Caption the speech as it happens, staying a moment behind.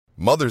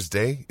Mother's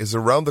Day is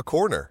around the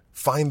corner.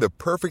 Find the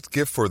perfect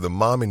gift for the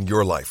mom in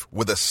your life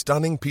with a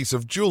stunning piece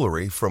of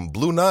jewelry from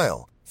Blue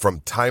Nile.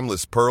 From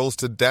timeless pearls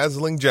to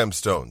dazzling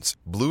gemstones,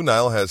 Blue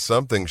Nile has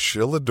something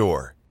she'll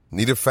adore.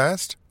 Need it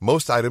fast?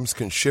 Most items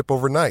can ship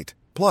overnight.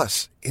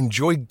 Plus,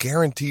 enjoy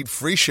guaranteed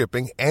free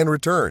shipping and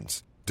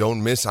returns.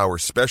 Don't miss our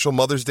special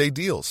Mother's Day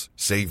deals.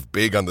 Save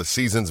big on the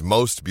season's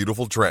most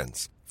beautiful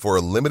trends. For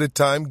a limited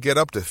time, get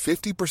up to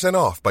 50%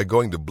 off by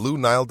going to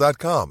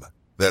BlueNile.com.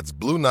 That's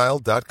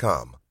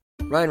BlueNile.com.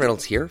 Ryan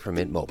Reynolds here from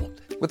Mint Mobile.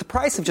 With the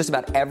price of just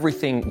about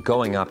everything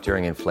going up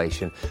during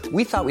inflation,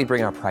 we thought we'd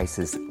bring our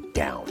prices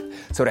down.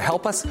 So to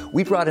help us,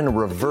 we brought in a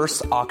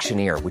reverse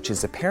auctioneer, which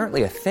is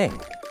apparently a thing.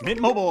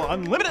 Mint Mobile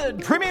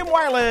Unlimited Premium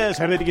Wireless.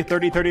 How to get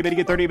 30, 30, bit to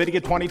get 30, bit to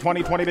get 20,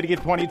 20, 20, bit to get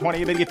 20,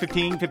 20, bit to get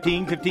 15,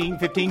 15, 15,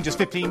 15, just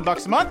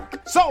 $15 a month?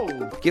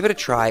 Sold! Give it a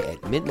try at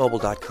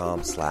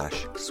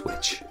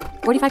mintmobile.com/switch.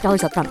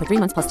 $45 up front for 3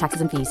 months plus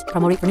taxes and fees.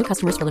 Promo rate for new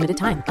customers for limited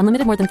time.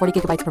 Unlimited more than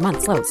 40 gigabytes per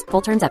month. Slows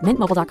full terms at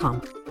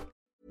mintmobile.com.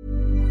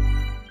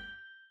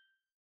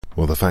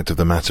 Well, the fact of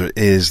the matter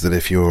is that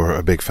if you're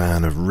a big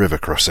fan of river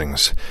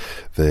crossings,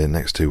 the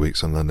next 2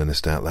 weeks on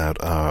Londonist Out Loud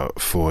are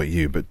for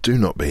you. But do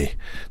not be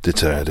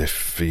deterred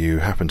if you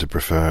happen to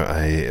prefer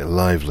a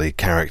lively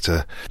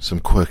character, some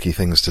quirky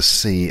things to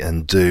see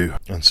and do,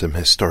 and some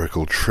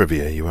historical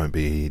trivia. You won't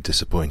be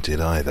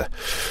disappointed either.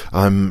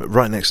 I'm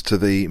right next to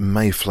the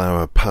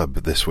Mayflower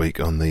pub this week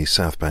on the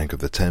south bank of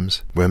the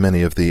Thames, where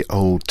many of the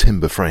old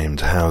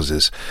timber-framed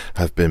houses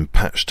have been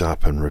patched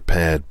up and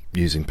repaired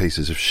using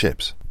pieces of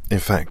ships. In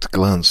fact,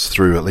 glance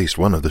through at least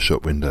one of the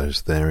shop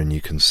windows there and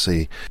you can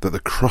see that the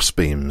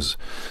crossbeams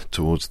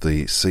towards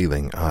the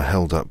ceiling are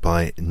held up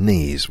by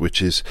knees,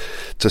 which is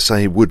to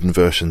say wooden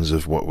versions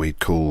of what we'd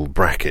call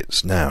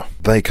brackets. Now,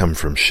 they come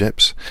from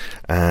ships,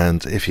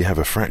 and if you have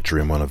a fracture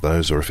in one of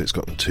those, or if it's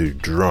gotten too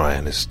dry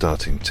and is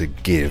starting to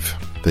give,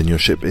 then your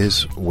ship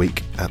is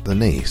weak at the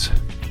knees.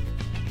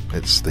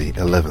 It's the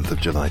 11th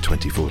of July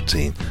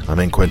 2014. I'm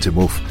in Quentin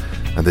Woolf,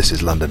 and this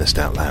is Londonist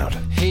Out Loud.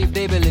 Hey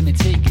baby, let me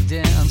take you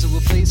down to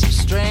a place of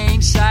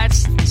strange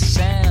sights and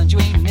sounds. You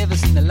ain't never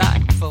seen the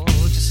like before,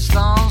 just a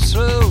stone's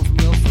throw from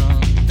your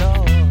front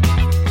door.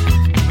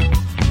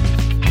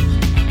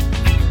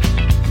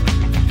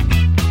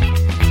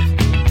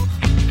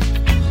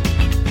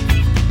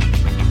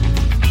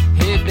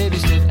 Hey baby,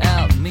 step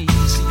out with me,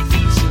 see a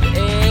piece of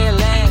air,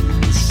 land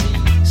and the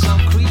sea. Some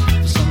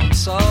creep, some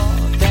saw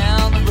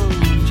down the road.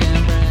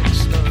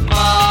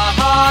 My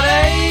heart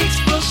aches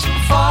for some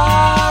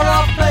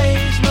far-off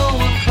place. No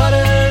one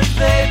clutters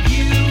their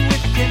view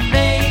with your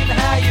name,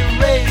 how you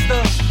raised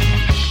us.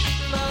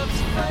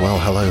 Well,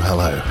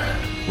 hello.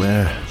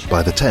 We're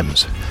by the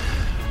Thames,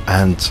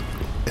 and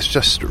it's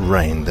just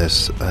rain.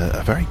 There's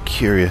a very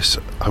curious,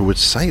 I would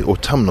say,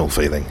 autumnal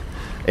feeling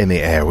in the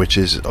air, which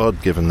is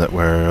odd given that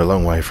we're a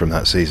long way from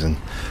that season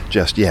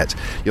just yet.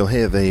 You'll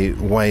hear the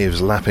waves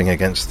lapping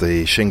against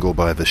the shingle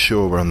by the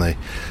shore. We're on the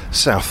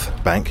south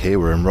bank here,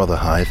 we're in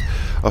Rotherhithe.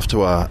 Off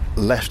to our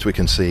left we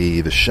can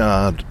see the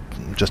Shard,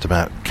 just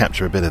about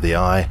capture a bit of the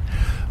eye,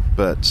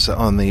 but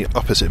on the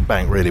opposite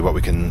bank really what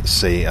we can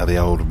see are the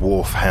old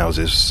wharf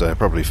houses,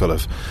 probably full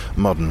of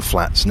modern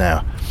flats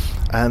now.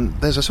 And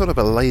there's a sort of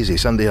a lazy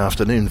Sunday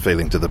afternoon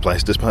feeling to the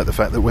place, despite the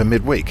fact that we're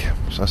midweek.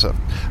 So it's a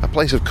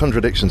place of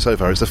contradiction so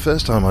far. It's the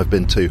first time I've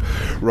been to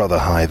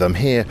Rotherhithe. I'm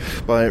here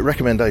by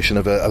recommendation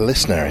of a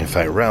listener, in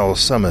fact, Raoul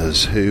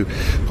Summers, who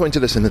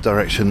pointed us in the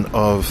direction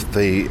of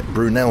the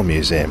Brunel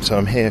Museum. So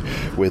I'm here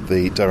with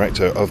the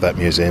director of that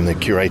museum, the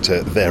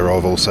curator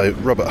thereof, also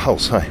Robert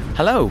Hulse. Hi.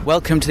 Hello,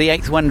 welcome to the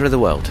 8th wonder of the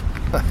world.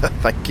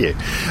 Thank you.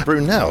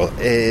 Brunel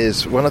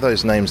is one of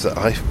those names that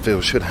I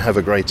feel should have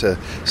a greater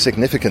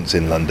significance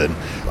in London.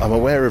 I'm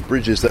aware of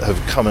bridges that have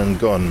come and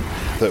gone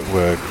that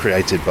were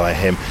created by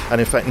him, and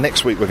in fact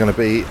next week we're going to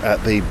be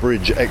at the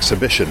bridge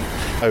exhibition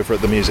over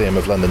at the Museum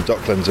of London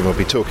Docklands, and we'll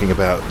be talking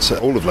about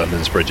all of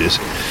London's bridges.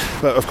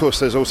 But of course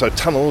there's also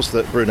tunnels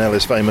that Brunel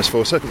is famous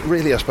for, so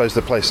really I suppose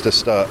the place to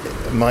start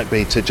might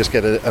be to just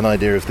get an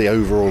idea of the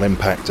overall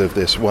impact of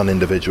this one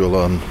individual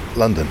on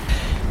London.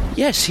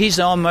 Yes, he's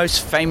our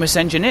most famous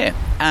engineer,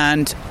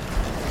 and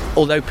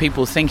although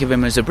people think of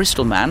him as a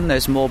Bristol man,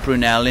 there's more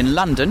Brunel in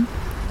London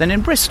than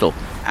in Bristol,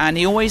 and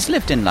he always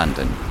lived in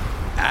London.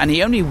 And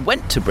he only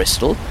went to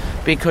Bristol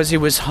because he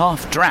was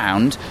half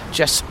drowned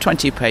just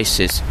 20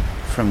 paces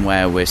from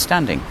where we're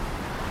standing.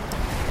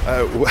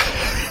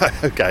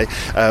 Okay.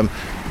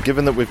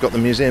 Given that we've got the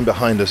museum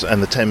behind us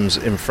and the Thames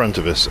in front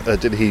of us,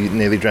 did he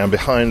nearly drown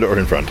behind or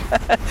in front?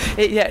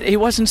 Yeah, he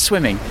wasn't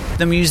swimming.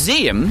 The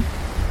museum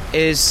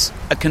is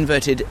a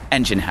converted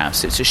engine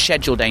house. It's a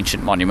scheduled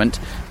ancient monument,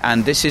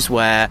 and this is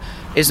where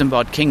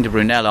Isambard King de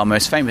Brunel, our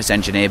most famous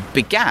engineer,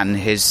 began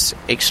his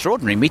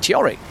extraordinary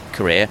meteoric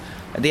career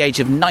at the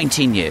age of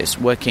 19 years,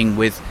 working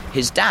with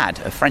his dad,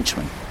 a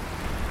Frenchman.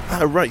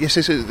 Oh, right, yes,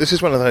 this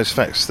is one of those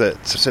facts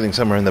that's sitting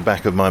somewhere in the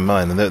back of my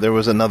mind, and there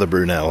was another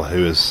Brunel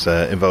who was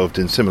involved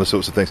in similar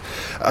sorts of things.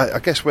 I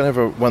guess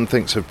whenever one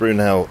thinks of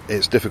Brunel,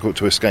 it's difficult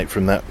to escape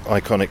from that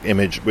iconic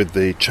image with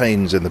the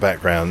chains in the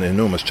background,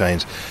 enormous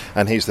chains,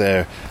 and he's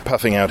there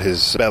puffing out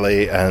his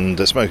belly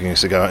and smoking a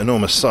cigar,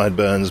 enormous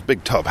sideburns,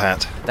 big top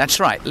hat. That's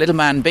right, little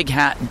man, big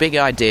hat, big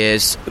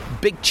ideas,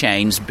 big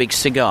chains, big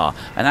cigar.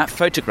 And that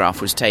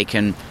photograph was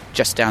taken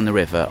just down the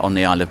river on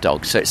the Isle of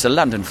Dogs. So it's a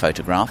London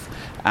photograph.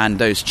 And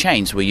those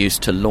chains were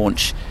used to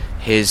launch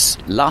his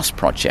last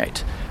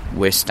project.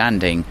 We're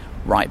standing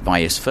right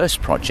by his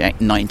first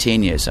project,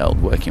 19 years old,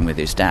 working with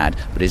his dad.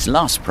 But his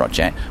last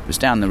project was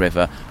down the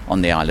river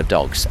on the Isle of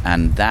Dogs.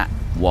 And that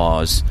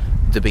was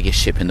the biggest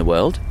ship in the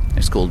world.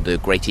 It's called the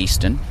Great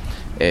Eastern.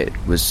 It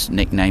was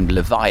nicknamed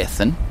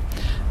Leviathan.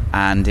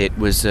 And it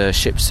was a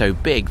ship so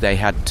big they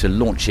had to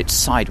launch it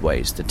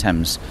sideways. The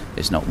Thames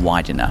is not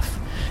wide enough.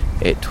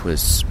 It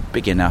was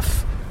big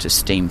enough to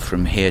steam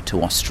from here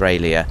to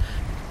Australia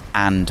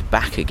and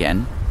back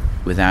again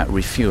without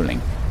refueling.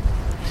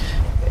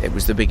 It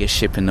was the biggest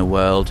ship in the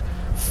world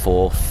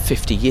for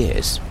 50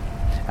 years.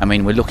 I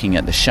mean, we're looking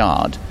at the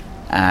Shard,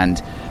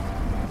 and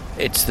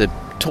it's the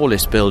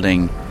tallest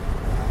building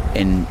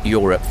in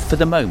Europe for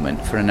the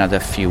moment, for another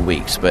few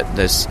weeks, but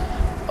there's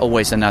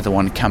always another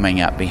one coming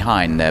up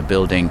behind. They're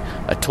building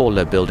a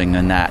taller building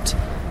than that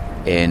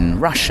in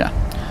Russia.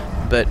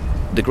 But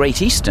the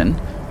Great Eastern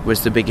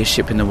was the biggest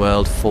ship in the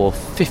world for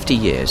 50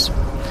 years.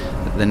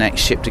 The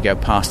next ship to go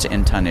past it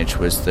in tonnage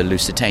was the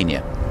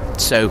Lusitania.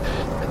 So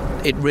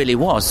it really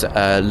was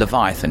a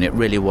Leviathan. It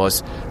really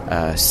was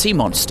a sea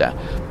monster.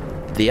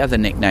 The other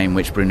nickname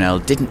which Brunel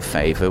didn't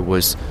favour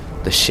was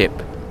the ship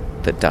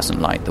that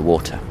doesn't like the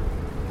water,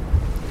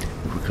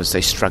 because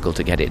they struggle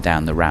to get it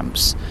down the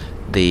ramps.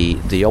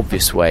 The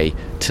obvious way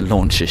to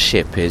launch a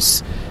ship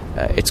is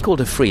it's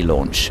called a free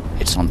launch.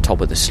 It's on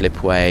top of the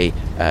slipway.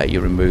 You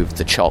remove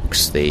the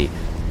chocks. The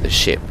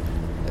ship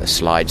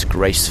slides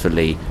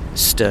gracefully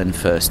stern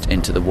first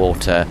into the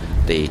water.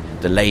 The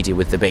lady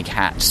with the big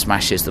hat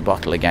smashes the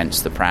bottle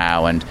against the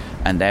prow, and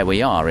there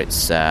we are.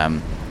 It's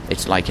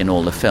like in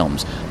all the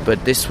films.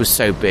 But this was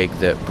so big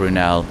that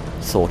Brunel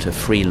thought a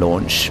free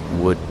launch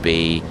would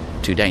be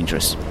too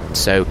dangerous.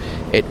 So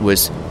it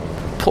was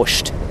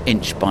pushed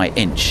inch by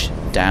inch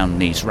down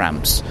these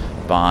ramps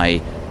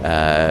by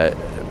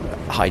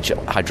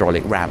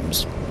hydraulic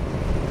rams.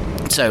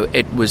 So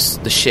it was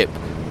the ship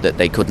that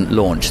they couldn't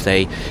launch.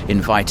 They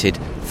invited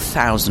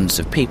thousands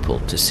of people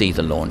to see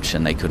the launch,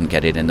 and they couldn't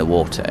get it in the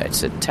water.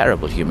 It's a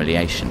terrible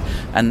humiliation.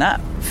 And that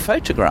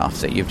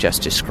photograph that you've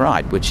just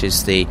described, which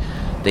is the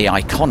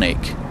iconic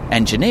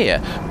engineer,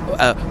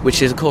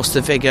 which is of course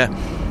the figure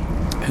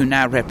who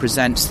now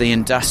represents the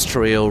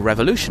Industrial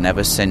Revolution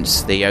ever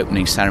since the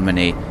opening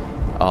ceremony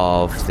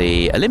of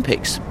the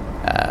Olympics,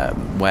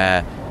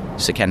 where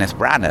Sir Kenneth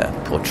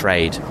Branagh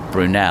portrayed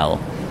Brunel.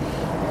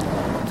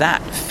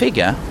 That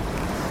figure,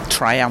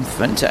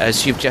 triumphant,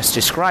 as you've just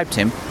described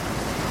him,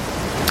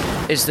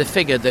 is the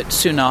figure that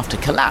soon after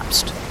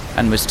collapsed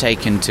and was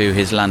taken to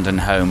his London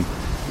home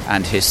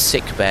and his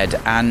sickbed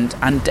and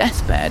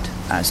deathbed,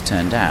 as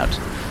turned out.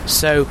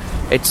 So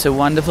it's a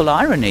wonderful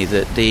irony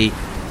that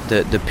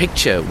the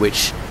picture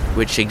which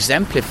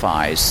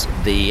exemplifies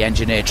the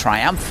engineer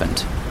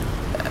triumphant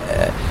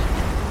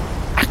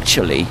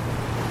actually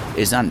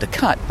is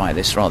undercut by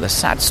this rather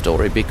sad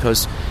story,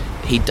 because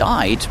he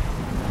died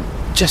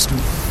just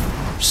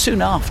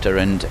soon after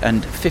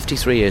and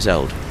 53 years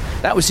old.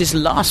 That was his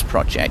last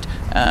project.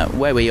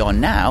 Where we are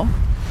now,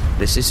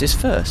 this is his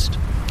first.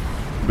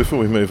 Before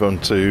we move on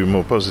to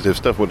more positive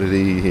stuff, what did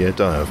he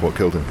die of? What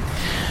killed him?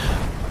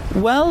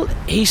 Well,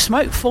 he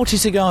smoked 40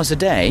 cigars a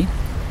day,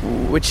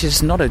 which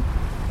is not a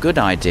good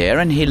idea,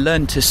 and he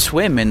learned to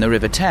swim in the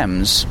River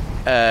Thames,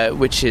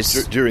 which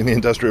is... During the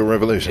Industrial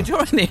Revolution?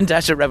 During the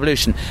Industrial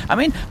Revolution. I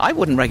mean, I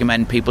wouldn't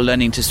recommend people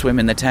learning to swim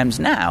in the Thames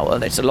now.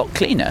 Well, it's a lot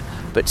cleaner.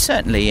 But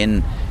certainly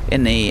in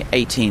the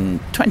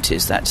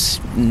 1820s, that's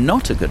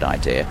not a good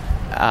idea.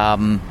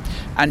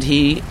 And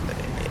he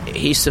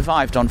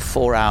survived on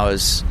 4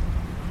 hours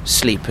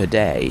sleep a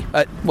day.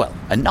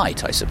 A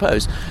night, I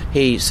suppose.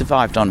 He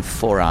survived on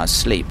 4 hours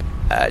sleep.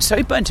 So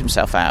he burnt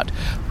himself out.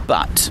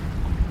 But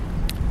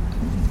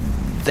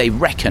they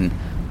reckon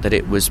that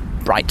it was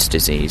Bright's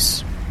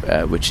disease,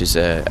 which is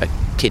a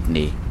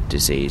kidney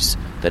disease,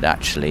 that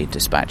actually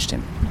dispatched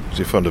him. Was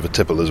he fond of a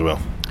tipple as well?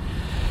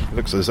 It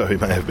looks as though he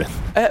may have been.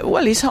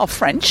 Well, he's half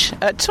French.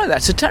 Sorry,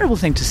 that's a terrible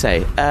thing to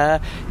say.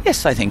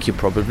 Yes, I think he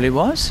probably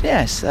was,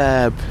 yes.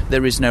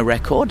 There is no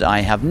record.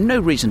 I have no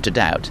reason to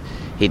doubt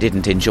he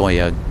didn't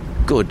enjoy a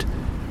good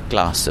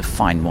glass of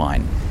fine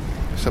wine.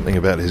 Something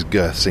about his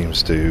girth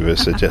seems to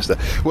suggest that.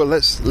 Well,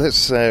 let's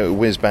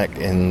whiz back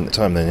in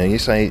time then. Now, you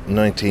say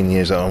 19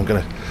 years old.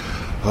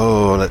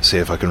 Let's see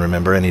if I can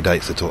remember any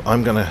dates at all.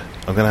 I'm gonna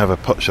have a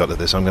pot shot at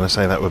this. I'm going to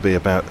say that would be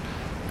about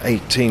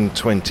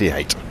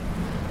 1828.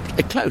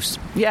 Close.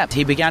 Yeah,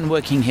 he began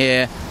working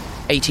here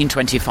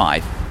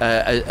 1825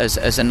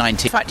 as a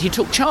 19. In fact, he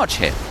took charge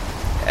here.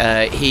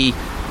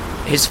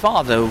 His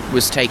father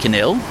was taken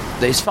ill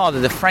his father,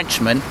 the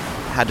Frenchman,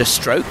 had a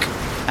stroke,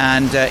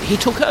 and he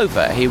took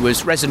over. He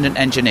was resident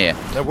engineer.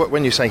 Now,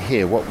 when you say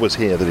here, what was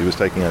here that he was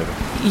taking over?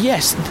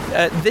 Yes,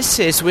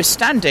 we're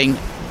standing,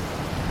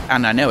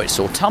 and I know it's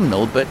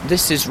autumnal, but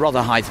this is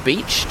Rotherhithe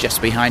Beach,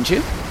 just behind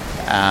you.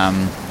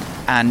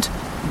 And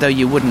though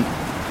you wouldn't,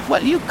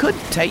 well, you could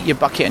take your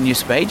bucket and your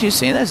spade. You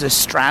see, there's a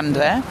strand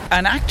there.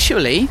 And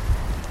actually,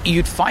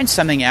 you'd find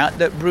something out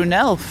that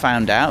Brunel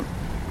found out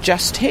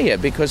just here,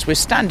 because we're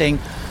standing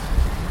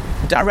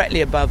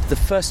directly above the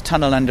first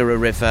tunnel under a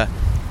river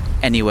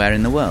anywhere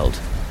in the world.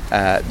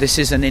 This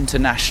is an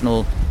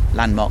international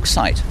landmark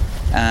site,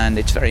 and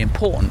it's very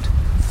important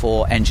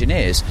for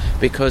engineers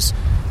because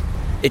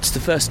it's the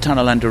first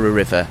tunnel under a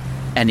river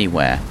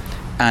anywhere,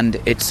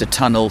 and it's a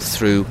tunnel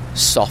through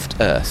soft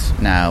earth.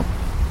 Now,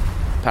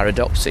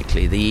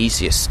 paradoxically, the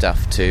easiest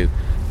stuff to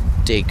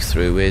dig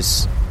through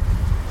is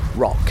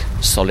rock,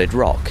 solid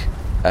rock.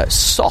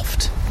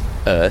 Soft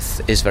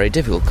earth is very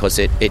difficult because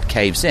it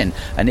caves in,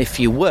 and if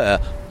you were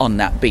on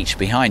that beach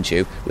behind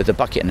you with a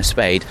bucket and a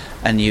spade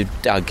and you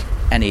dug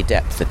any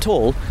depth at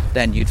all,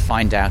 then you'd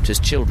find out, as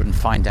children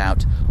find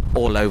out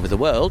all over the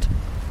world,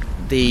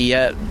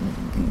 the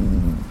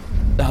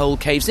hole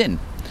caves in.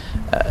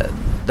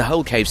 The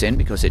hole caves in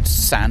because it's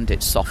sand,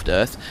 it's soft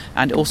earth,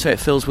 and also it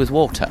fills with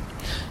water.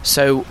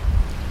 So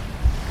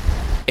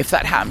if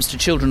that happens to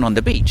children on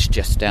the beach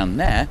just down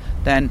there,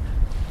 then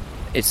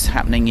it's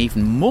happening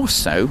even more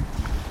so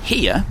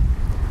here,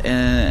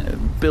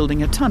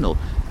 building a tunnel.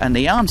 And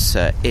the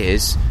answer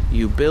is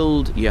you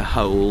build your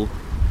hole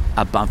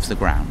above the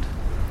ground.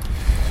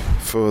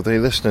 For the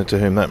listener to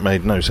whom that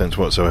made no sense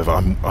whatsoever,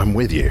 I'm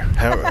with you.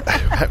 How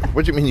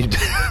what do you mean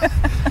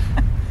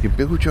you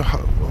build your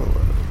hole?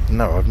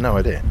 No, I've no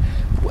idea.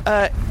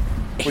 What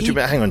do you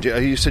mean? Hang on.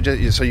 You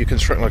suggest so you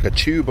construct like a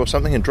tube or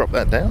something and drop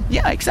that down?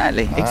 Yeah,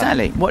 exactly.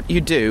 What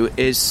you do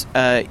is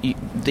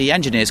the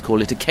engineers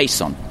call it a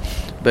caisson,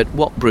 but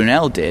what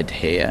Brunel did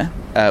here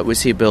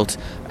was he built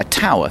a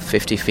tower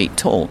 50 feet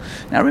tall.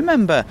 Now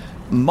remember,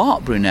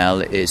 Marc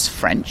Brunel is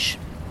French.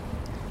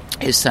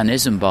 His son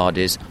Isambard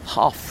is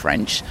half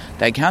French.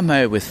 They come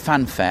here with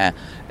fanfare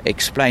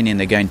explaining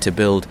they're going to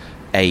build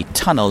a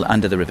tunnel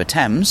under the River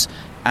Thames,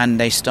 and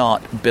they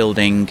start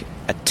building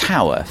a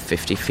tower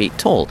 50 feet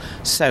tall.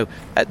 So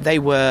they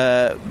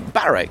were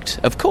barracked,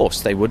 of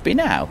course they would be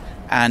now,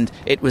 and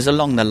it was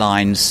along the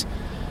lines,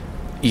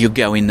 you're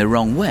going the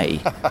wrong way.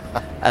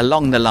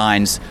 Along the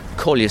lines,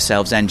 call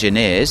yourselves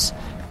engineers.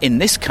 In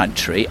this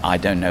country, I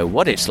don't know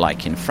what it's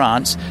like in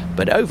France,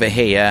 but over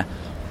here,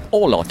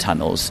 all our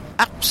tunnels,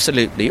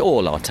 absolutely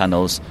all our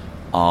tunnels,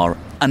 are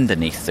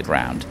underneath the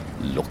ground.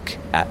 Look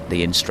at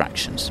the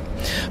instructions.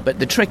 But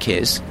the trick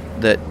is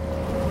that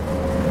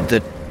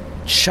the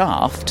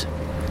shaft,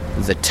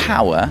 the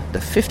tower, the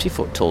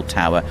 50-foot tall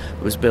tower,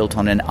 was built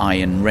on an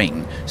iron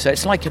ring. So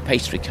it's like a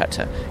pastry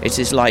cutter. It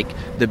is like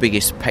the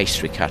biggest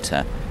pastry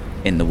cutter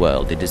in the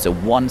world. It is a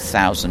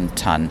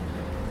 1,000-ton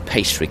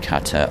pastry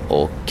cutter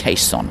or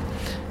caisson.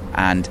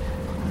 And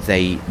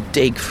they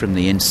dig from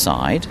the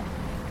inside,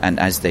 and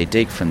as they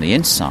dig from the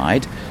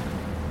inside,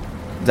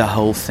 the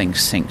whole thing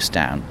sinks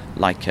down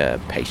like a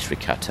pastry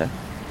cutter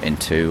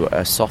into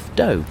a soft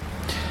dough.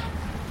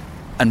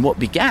 And what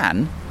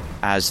began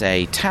as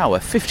a tower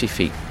 50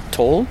 feet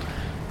tall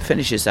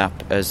finishes up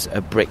as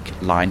a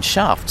brick-lined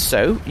shaft.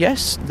 So,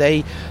 yes,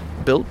 they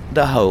built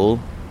the hole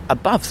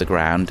above the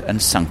ground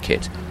and sunk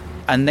it.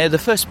 And they're the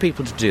first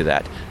people to do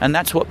that. And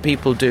that's what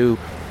people do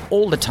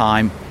all the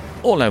time,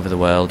 all over the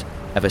world,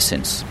 ever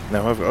since.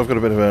 Now, I've got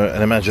a bit of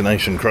an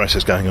imagination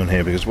crisis going on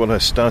here, because what I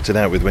started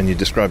out with when you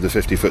described the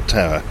 50-foot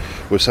tower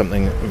was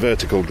something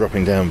vertical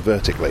dropping down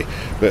vertically,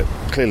 but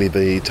clearly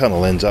the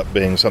tunnel ends up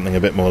being something a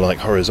bit more like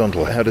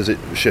horizontal. How does it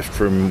shift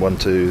from one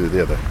to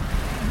the other?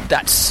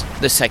 That's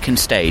the second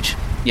stage.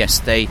 Yes,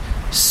 they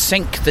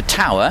sink the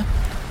tower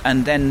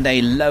and then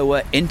they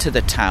lower into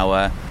the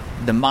tower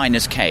the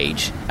miner's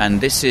cage,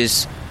 and this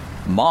is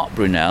Marc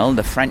Brunel,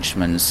 the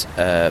Frenchman's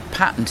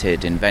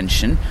patented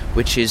invention,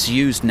 which is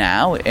used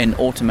now in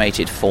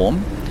automated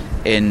form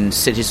in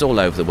cities all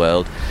over the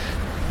world.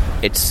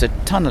 It's a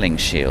tunnelling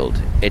shield.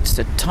 It's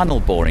a tunnel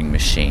boring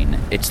machine.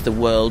 It's the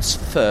world's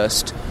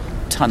first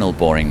tunnel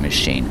boring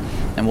machine.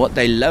 And what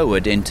they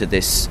lowered into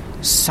this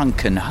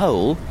sunken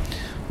hole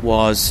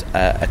was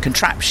a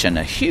contraption,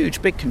 a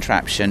huge big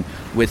contraption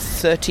with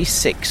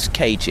 36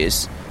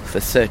 cages for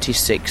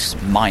 36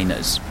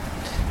 miners.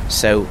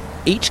 So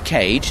each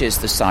cage is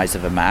the size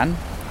of a man,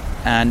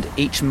 and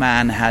each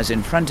man has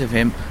in front of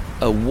him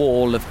a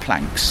wall of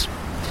planks.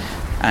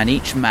 And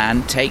each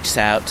man takes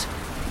out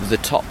the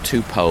top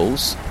two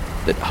poles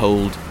that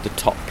hold the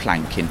top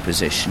plank in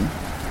position,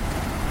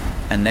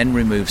 and then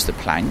removes the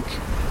plank,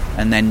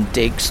 and then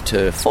digs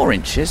to 4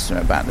 inches,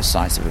 about the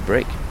size of a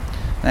brick,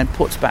 and then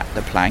puts back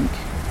the plank,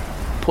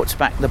 puts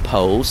back the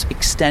poles,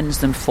 extends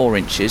them 4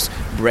 inches,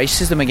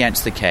 braces them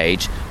against the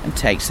cage, and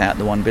takes out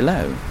the one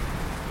below.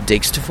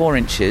 Digs to 4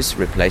 inches,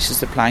 replaces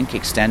the plank,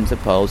 extends the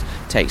poles,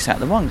 takes out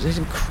the ones. It's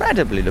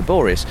incredibly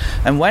laborious.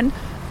 And when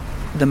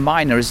the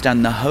miner has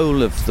done the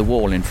whole of the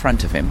wall in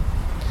front of him,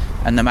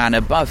 and the man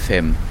above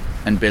him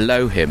and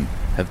below him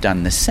have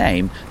done the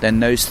same, then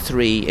those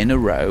 3 in a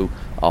row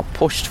are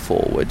pushed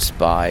forwards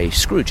by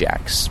screw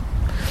jacks.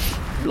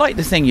 Like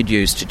the thing you'd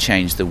use to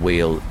change the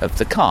wheel of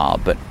the car,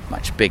 but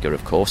much bigger,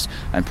 of course,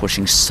 and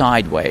pushing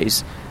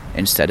sideways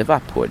instead of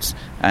upwards.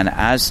 And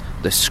as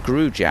the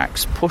screw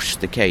jacks push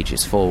the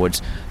cages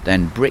forwards,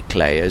 then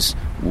bricklayers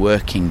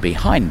working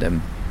behind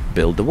them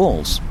build the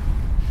walls.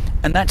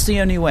 And that's the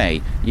only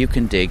way you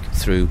can dig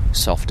through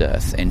soft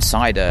earth,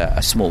 inside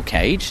a small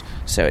cage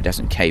so it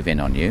doesn't cave in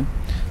on you,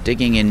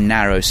 digging in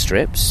narrow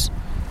strips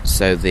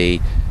so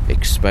the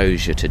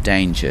exposure to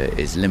danger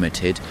is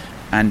limited,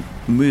 and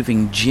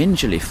moving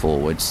gingerly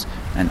forwards,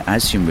 and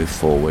as you move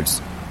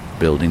forwards,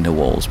 building the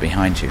walls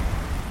behind you.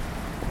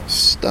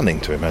 Stunning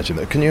to imagine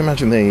that. Can you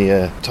imagine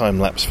the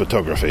time-lapse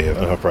photography of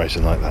an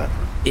operation like that?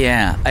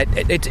 Yeah,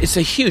 it's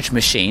a huge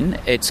machine.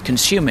 It's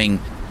consuming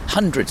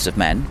hundreds of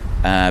men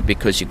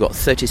because you've got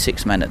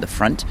 36 men at the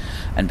front,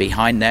 and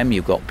behind them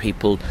you've got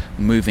people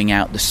moving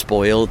out the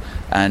spoil,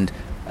 and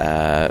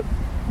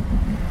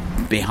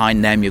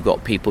behind them you've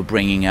got people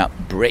bringing up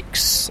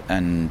bricks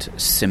and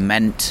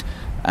cement,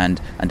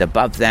 and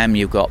above them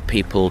you've got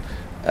people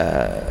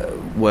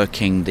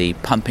working the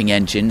pumping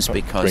engines,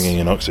 because bringing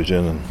in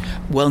oxygen and...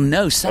 Well,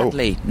 no,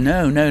 sadly,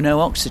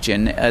 no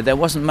oxygen. There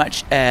wasn't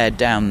much air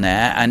down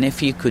there, and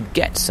if you could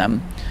get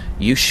some,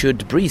 you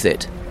should breathe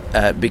it,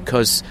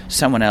 because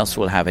someone else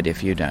will have it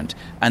if you don't.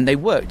 And they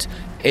worked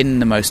in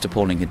the most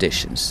appalling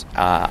conditions.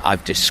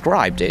 I've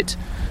described it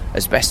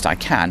as best I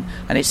can,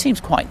 and it seems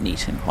quite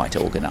neat and quite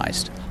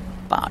organised.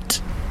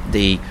 But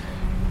the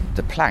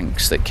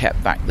planks that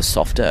kept back the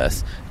soft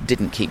earth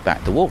didn't keep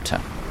back the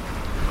water.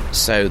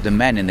 So the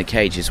men in the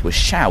cages were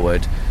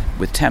showered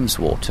with Thames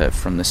water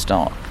from the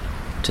start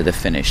to the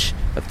finish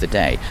of the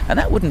day. And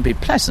that wouldn't be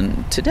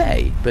pleasant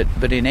today, but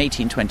in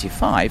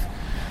 1825,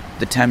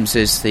 the Thames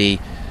is the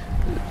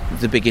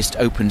biggest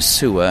open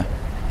sewer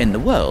in the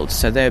world.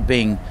 So they're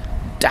being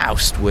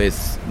doused with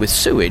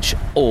sewage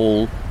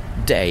all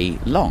day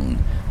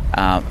long.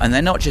 And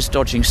they're not just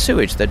dodging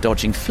sewage, they're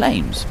dodging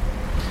flames.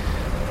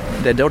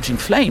 They're dodging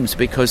flames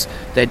because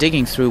they're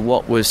digging through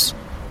what was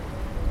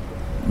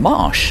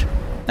marsh.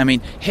 I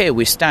mean, here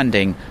we're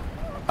standing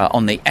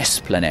on the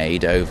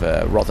esplanade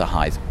over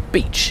Rotherhithe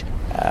Beach,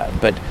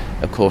 but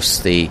of course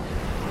the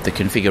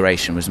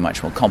configuration was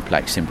much more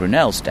complex in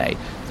Brunel's day.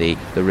 The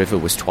river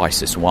was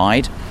twice as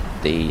wide.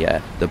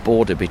 The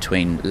border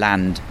between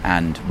land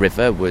and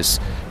river was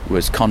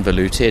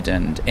convoluted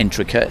and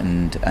intricate,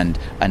 and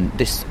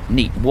this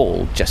neat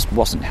wall just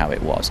wasn't how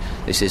it was.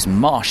 This is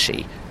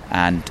marshy,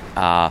 and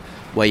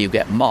where you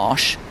get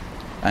marsh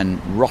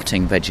and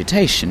rotting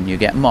vegetation, you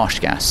get marsh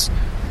gas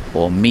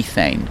or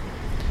methane.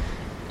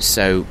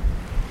 So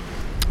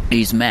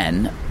these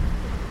men,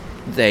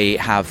 they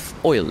have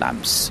oil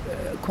lamps.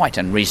 Quite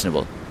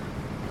unreasonable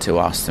to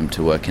ask them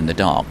to work in the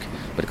dark,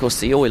 but of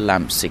course the oil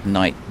lamps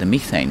ignite the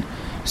methane,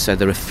 so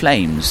there are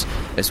flames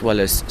as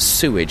well as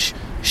sewage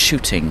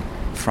shooting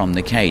from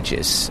the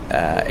cages.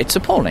 It's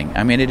appalling.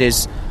 I mean, it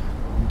is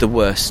the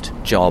worst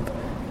job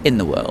in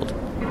the world,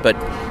 but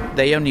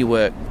they only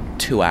work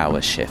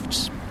 2-hour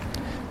shifts.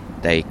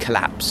 They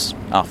collapse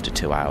after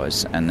 2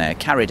 hours, and they're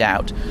carried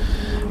out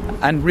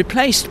and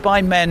replaced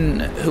by men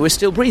who are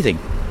still breathing.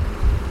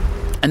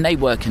 And they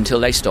work until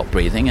they stop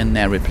breathing, and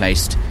they're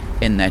replaced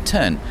in their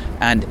turn.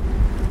 And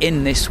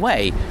in this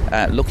way,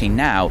 looking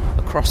now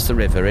across the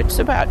river, it's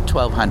about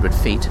 1,200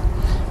 feet.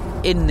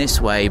 In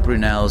this way,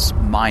 Brunel's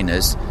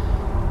miners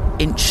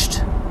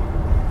inched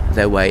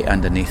their way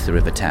underneath the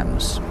River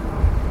Thames.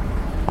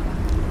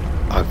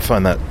 I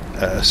find that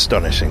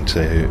astonishing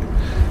to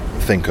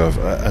think of.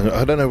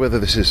 I don't know whether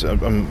this is...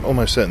 I'm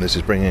almost certain this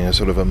is bringing a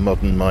sort of a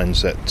modern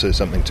mindset to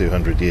something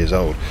 200 years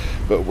old.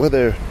 But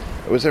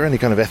was there any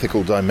kind of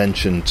ethical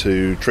dimension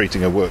to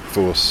treating a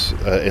workforce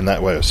in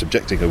that way, or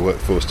subjecting a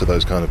workforce to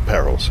those kind of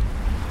perils?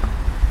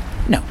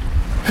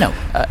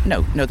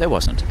 No, there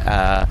wasn't.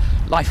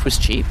 Life was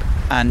cheap,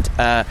 and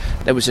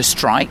there was a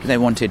strike. They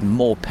wanted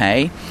more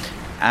pay,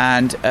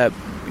 and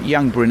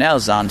young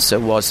Brunel's answer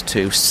was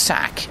to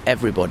sack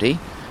everybody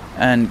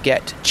and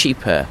get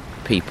cheaper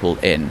people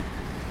in.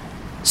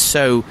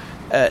 So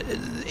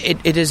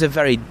it is a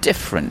very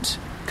different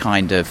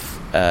kind of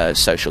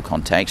social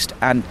context,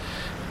 and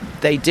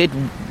they did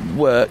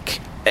work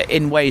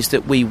in ways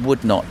that we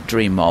would not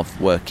dream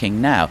of working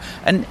now.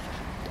 And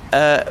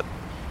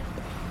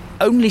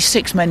only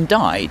 6 men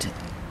died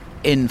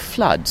in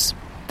floods,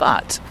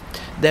 but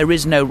there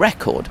is no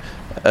record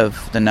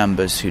of the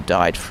numbers who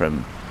died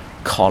from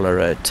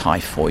cholera,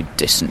 typhoid,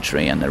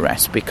 dysentery and the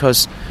rest,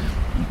 because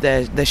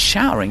they're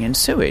showering in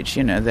sewage.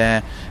 You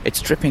know,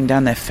 it's dripping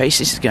down their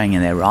faces, it's going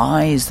in their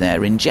eyes, they're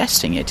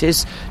ingesting it. It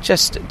is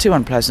just too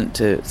unpleasant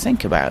to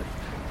think about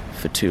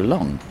for too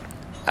long.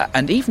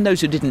 And even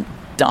those who didn't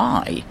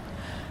die,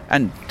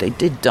 and they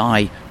did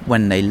die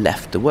when they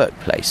left the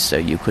workplace, so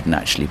you couldn't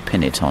actually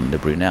pin it on the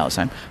Brunels.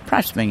 I'm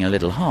perhaps being a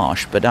little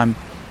harsh, but I'm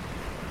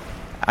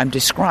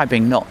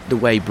describing not the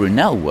way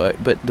Brunel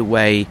worked, but the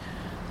way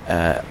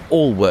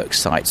all work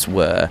sites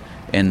were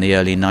in the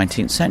early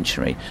 19th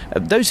century.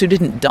 Those who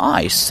didn't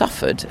die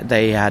suffered.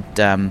 They had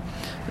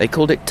they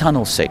called it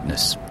tunnel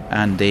sickness,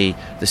 and the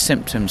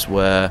symptoms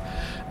were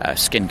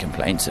skin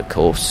complaints, of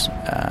course,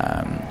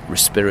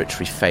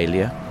 respiratory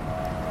failure,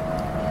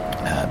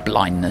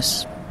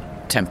 blindness,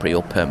 temporary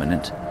or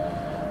permanent,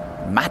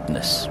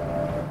 madness,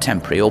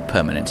 temporary or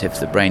permanent. If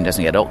the brain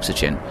doesn't get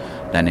oxygen,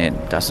 then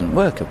it doesn't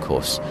work, of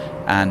course.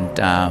 And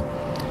a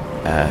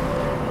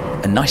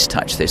nice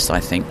touch, this, I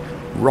think,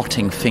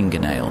 rotting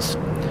fingernails.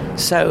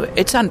 So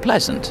it's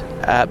unpleasant,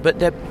 but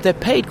they're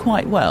paid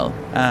quite well.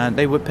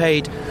 They were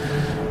paid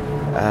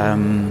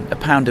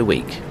 £1 a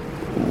week,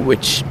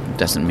 which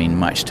doesn't mean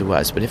much to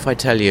us. But if I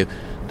tell you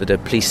that a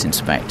police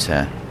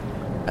inspector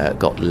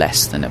got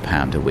less than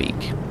 £1 a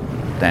week,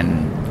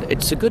 then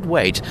it's a good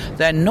wage.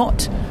 They're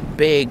not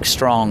big,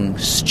 strong,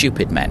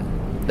 stupid men.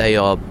 They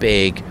are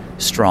big,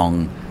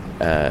 strong,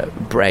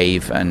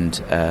 brave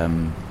and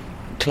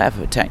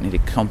clever, technically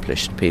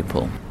accomplished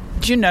people.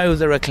 Do you know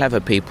there are clever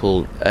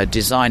people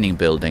designing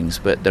buildings,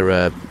 but there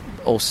are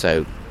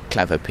also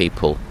clever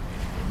people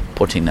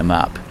putting them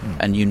up?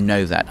 And you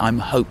know that. I'm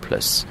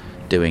hopeless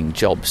doing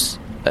jobs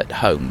at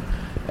home.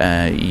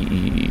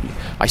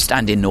 I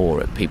stand in awe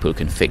at people who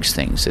can fix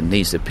things, and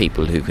these are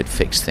people who could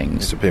fix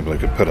things. These are people who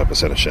could put up a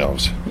set of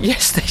shelves.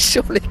 Yes, they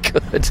surely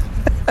could.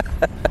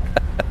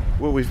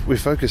 Well, we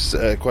focused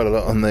quite a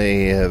lot on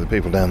the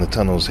people down the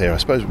tunnels here. I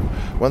suppose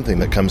one thing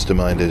that comes to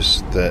mind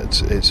is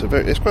that it's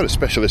quite a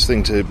specialist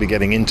thing to be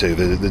getting into,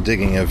 the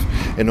digging of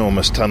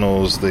enormous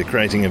tunnels, the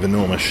creating of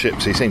enormous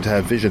ships. He seemed to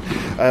have vision.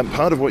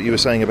 Part of what you were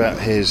saying about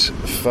his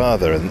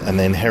father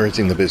and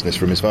inheriting the business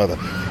from his father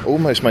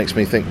almost makes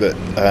me think that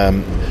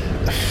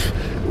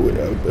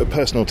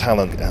personal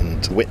talent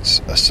and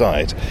wits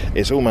aside,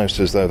 it's almost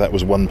as though that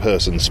was one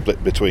person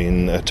split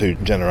between two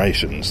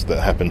generations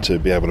that happened to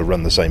be able to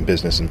run the same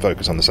business and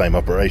focus on the same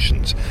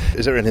operations.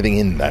 Is there anything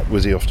in that?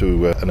 Was he off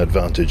to an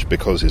advantage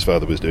because his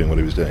father was doing what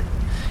he was doing?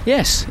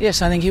 Yes,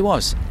 I think he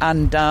was.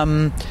 And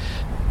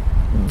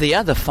the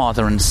other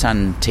father and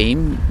son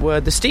team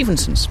were the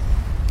Stephensons.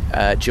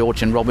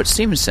 George and Robert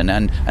Stephenson.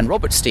 And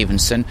Robert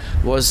Stephenson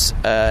was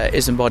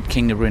Isambard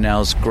King de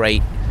Brunel's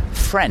great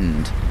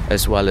friend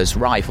as well as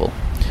rival.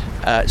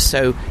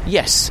 So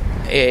yes,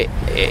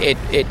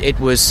 it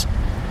was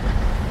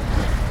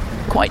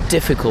quite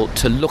difficult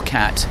to look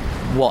at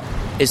what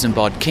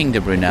Isambard King de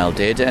Brunel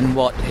did and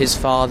what his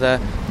father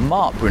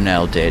Marc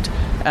Brunel did.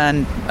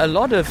 And a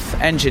lot of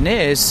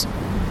engineers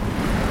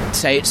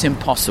say it's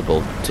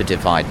impossible to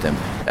divide them.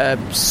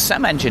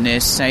 Some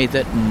engineers say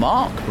that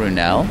Marc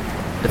Brunel,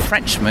 the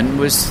Frenchman,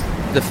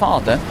 the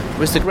father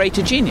was the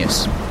greater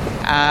genius.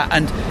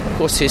 And of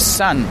course his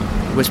son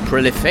was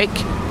prolific.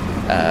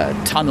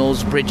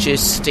 Tunnels, bridges,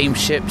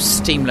 steamships,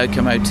 steam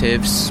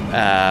locomotives.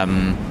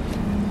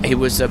 He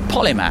was a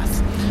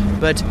polymath.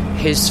 But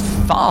his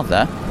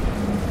father,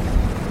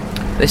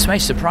 this may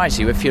surprise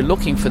you, if you're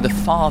looking for the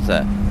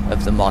father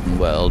of the modern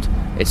world,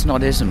 it's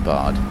not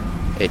Isambard,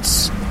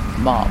 it's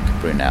Marc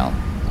Brunel.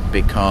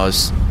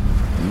 Because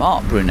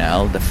Marc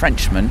Brunel, the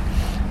Frenchman,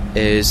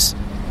 is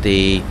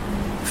the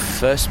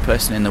first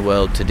person in the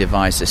world to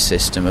devise a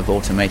system of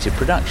automated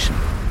production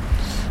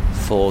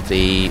for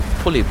the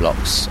pulley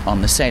blocks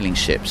on the sailing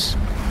ships.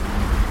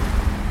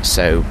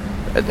 So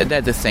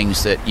they're the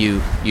things that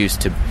you use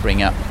to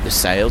bring up the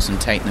sails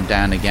and take them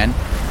down again.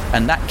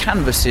 And that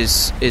canvas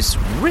is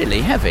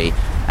really heavy.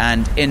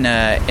 And in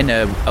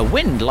a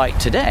wind like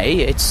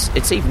today,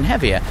 it's even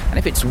heavier. And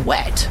if it's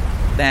wet,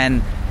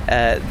 then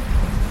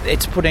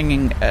it's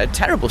putting a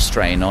terrible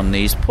strain on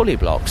these pulley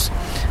blocks.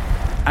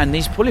 And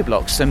these pulley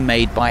blocks are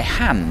made by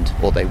hand,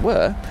 or they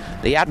were.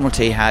 The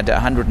Admiralty had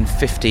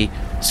 150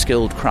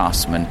 skilled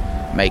craftsmen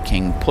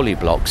making pulley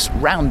blocks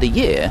round the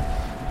year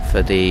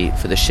for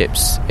the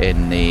ships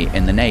in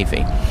the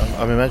Navy.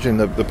 I'm imagining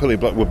the pulley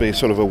block would be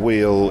sort of a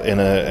wheel in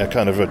a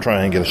kind of a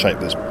triangular shape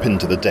that's pinned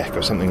to the deck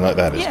or something like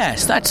that.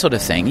 Yes, that sort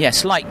of thing.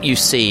 Yes, like you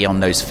see on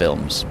those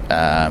films,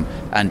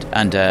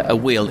 and a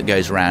wheel that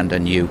goes around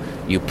and you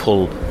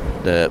pull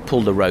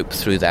the rope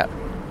through that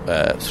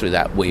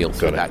wheel,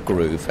 through that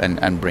groove,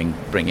 and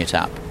bring it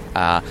up.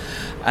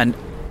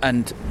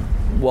 And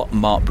what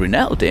Marc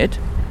Brunel did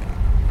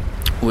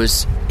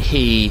was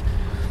he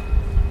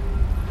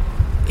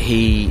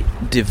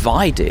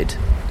divided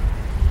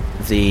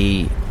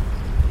the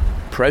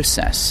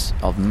process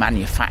of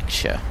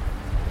manufacture.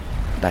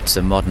 That's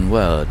a modern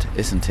word,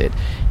 isn't it?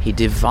 He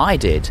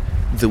divided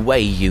the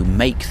way you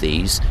make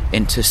these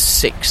into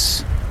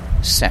 6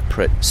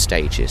 separate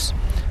stages.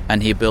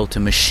 And he built a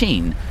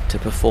machine to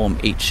perform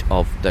each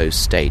of those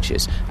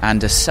stages,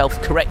 and a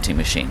self-correcting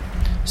machine,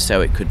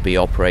 so it could be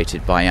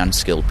operated by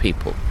unskilled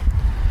people.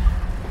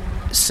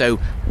 So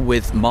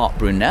with Marc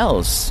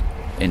Brunel's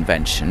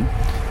invention,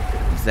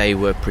 they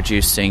were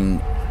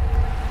producing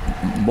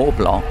more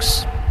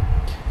blocks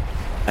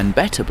and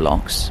better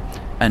blocks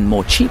and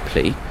more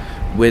cheaply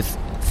with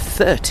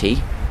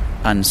 30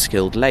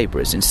 unskilled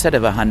labourers instead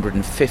of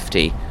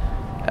 150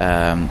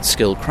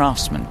 skilled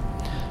craftsmen.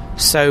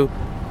 So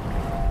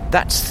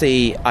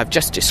I've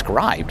just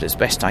described as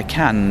best I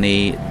can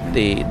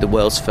the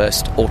world's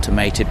first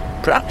automated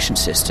production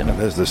system. And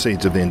there's the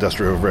seeds of the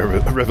Industrial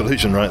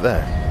Revolution right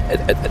there.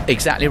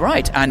 Exactly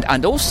right.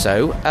 And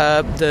also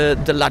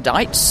the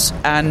Luddites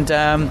and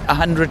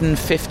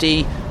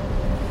 150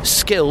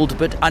 skilled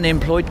but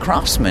unemployed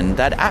craftsmen.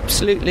 That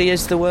absolutely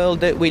is the world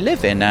that we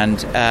live in.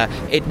 And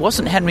it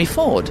wasn't Henry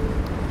Ford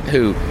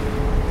who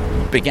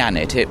began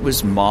it. It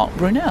was Marc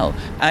Brunel.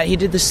 He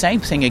did the same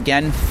thing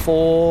again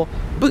for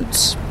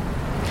boots.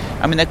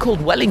 I mean, they're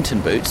called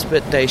Wellington boots,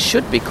 but they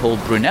should be called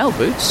Brunel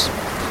boots.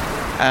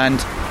 And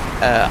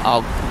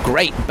our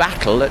great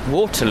battle at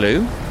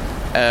Waterloo,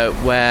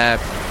 where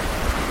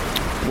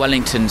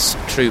Wellington's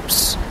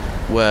troops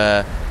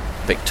were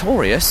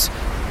victorious,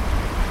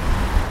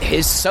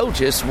 his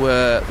soldiers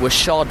were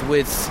shod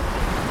with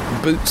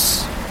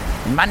boots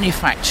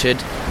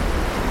manufactured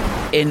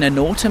in an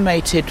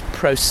automated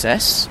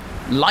process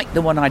like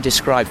the one I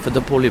described for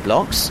the pulley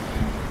blocks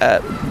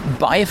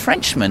by a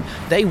Frenchman.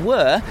 They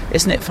were,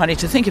 isn't it funny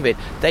to think of it,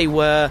 they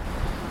were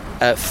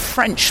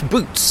French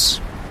boots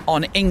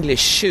on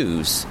English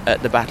shoes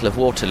at the Battle of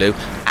Waterloo,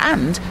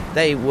 and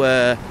they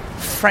were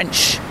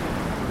French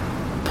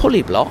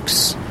pulley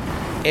blocks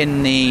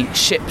in the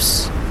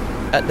ships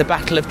at the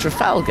Battle of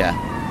Trafalgar.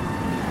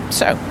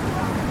 So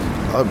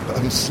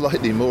I'm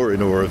slightly more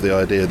in awe of the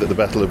idea that the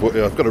Battle of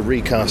Waterloo... I've got to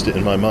recast it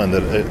in my mind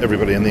that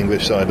everybody on the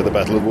English side of the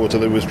Battle of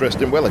Waterloo was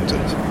dressed in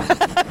Wellingtons.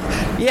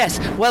 Yes,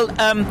 well,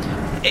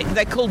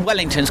 they're called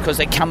Wellingtons because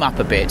they come up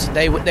a bit.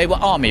 They were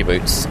army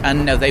boots,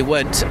 and no, they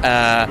weren't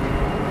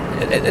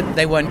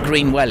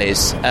green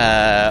wellies.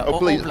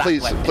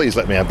 Please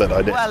let me have that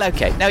idea. Well,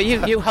 okay. Now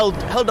you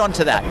hold on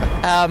to that.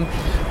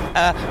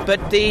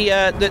 But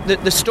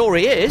the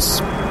story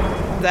is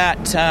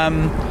that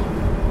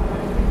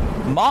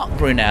Marc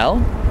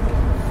Brunel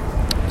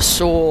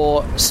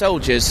saw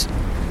soldiers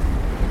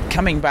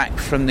coming back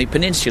from the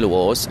Peninsular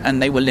Wars,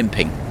 and they were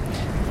limping.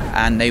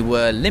 And they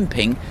were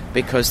limping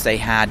because they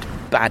had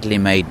badly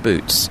made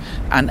boots.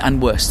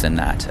 And worse than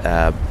that,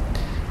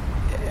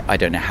 I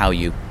don't know how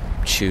you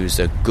choose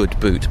a good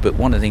boot, but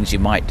one of the things you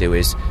might do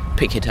is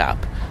pick it up,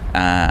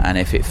 and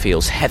if it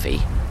feels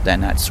heavy,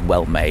 then that's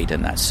well made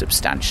and that's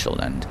substantial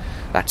and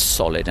that's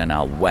solid, and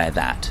I'll wear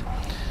that.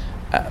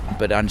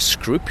 But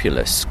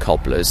unscrupulous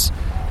cobblers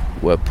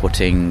were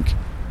putting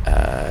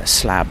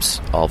slabs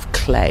of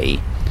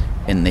clay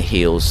in the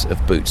heels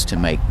of boots to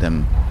make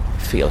them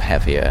feel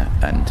heavier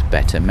and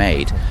better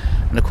made.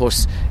 And of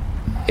course,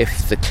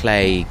 if the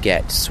clay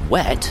gets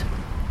wet,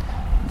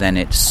 then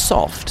it's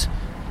soft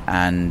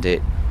and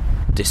it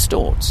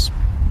distorts.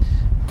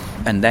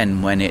 And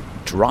then when it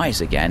dries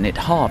again, it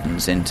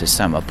hardens into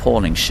some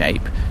appalling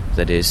shape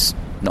that is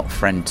not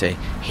friend to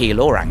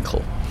heel or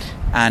ankle.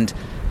 And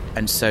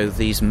so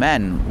these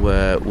men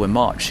were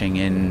marching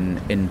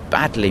in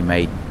badly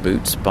made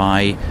boots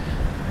by,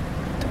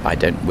 I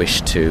don't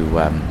wish to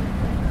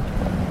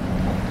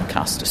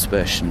cast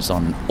aspersions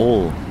on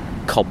all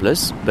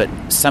cobblers, but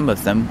some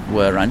of them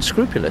were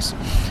unscrupulous.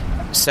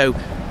 So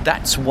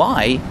that's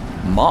why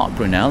Marc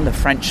Brunel, the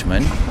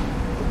Frenchman,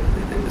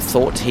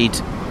 thought he'd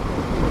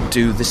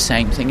do the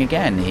same thing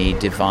again. He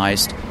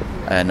devised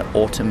an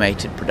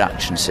automated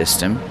production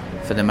system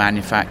for the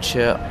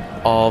manufacture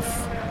of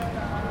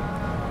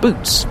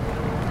boots.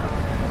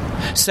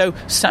 So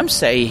some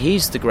say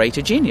he's the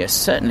greater genius.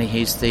 Certainly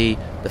he's the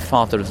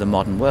father of the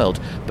modern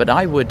world. But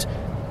I would,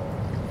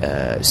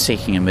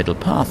 seeking a middle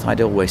path,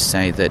 I'd always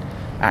say that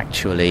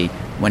actually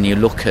when you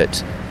look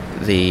at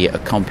the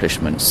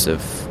accomplishments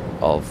of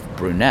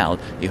Brunel,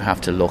 you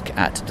have to look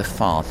at the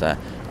father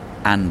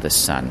and the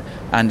son.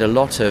 And a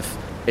lot of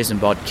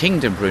Isambard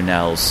Kingdom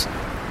Brunel's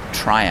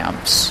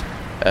triumphs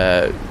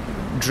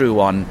drew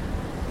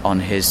on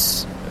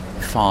his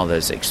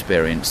father's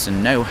experience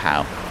and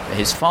know-how.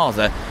 His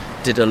father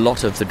did a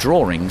lot of the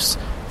drawings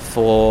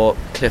for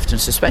Clifton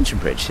Suspension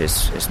Bridge,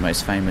 his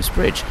most famous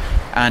bridge.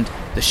 And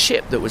the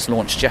ship that was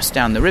launched just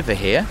down the river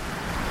here,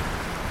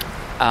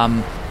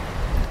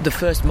 the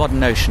first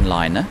modern ocean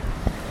liner,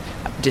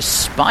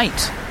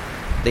 despite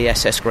the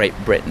SS Great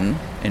Britain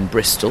in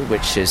Bristol,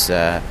 which is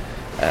a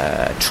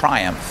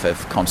triumph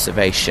of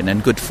conservation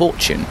and good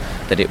fortune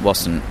that it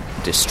wasn't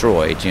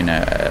destroyed. You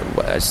know,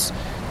 as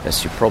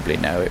you probably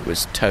know, it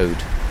was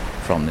towed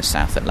from the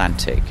South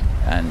Atlantic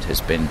and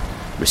has been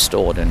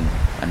restored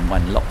and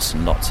won lots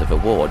and lots of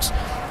awards.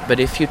 But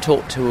if you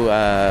talk to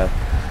a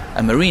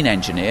marine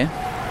engineer,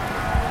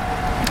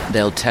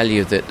 they'll tell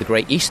you that the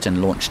Great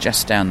Eastern launched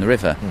just down the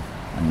river,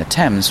 and the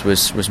Thames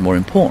was more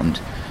important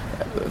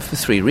for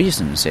three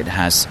reasons. It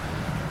has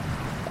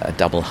a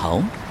double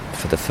hull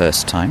for the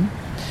first time.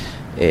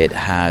 It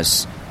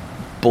has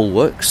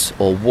bulwarks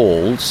or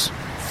walls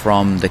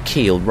from the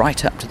keel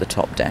right up to the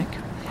top deck,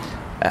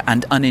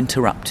 and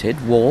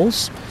uninterrupted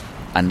walls,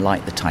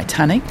 unlike the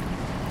Titanic.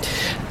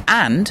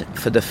 And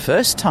for the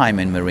first time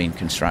in marine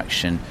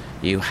construction,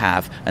 you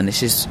have, and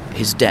this is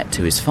his debt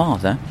to his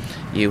father,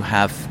 you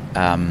have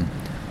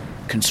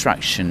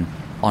construction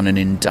on an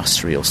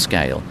industrial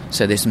scale.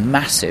 So this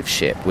massive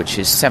ship, which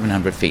is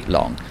 700 feet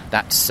long,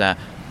 that's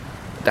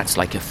that's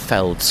like a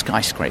felled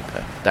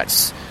skyscraper.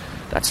 That's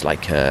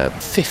like a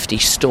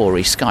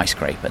 50-story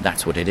skyscraper.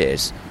 That's what it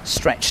is,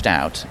 stretched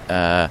out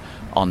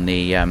on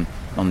the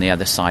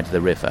other side of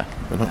the river.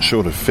 We're not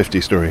short of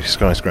 50-story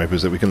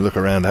skyscrapers that we can look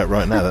around at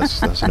right now.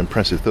 That's an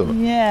impressive thought.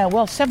 Yeah,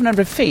 well,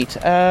 700 feet.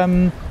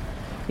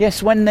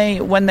 Yes, when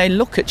they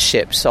look at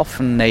ships,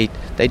 often they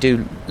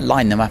do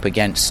line them up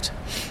against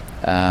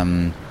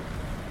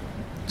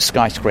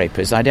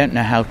skyscrapers. I don't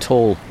know how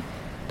tall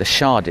the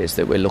Shard is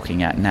that we're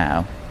looking at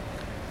now,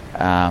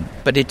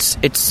 but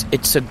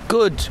it's a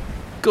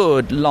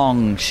good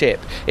long ship.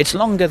 It's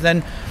longer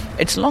than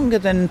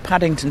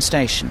Paddington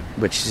Station,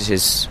 which is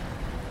his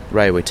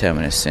railway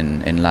terminus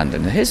in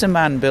London. Here's a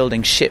man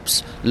building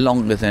ships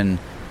longer than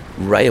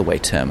railway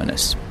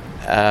terminus,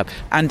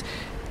 and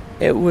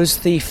it was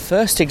the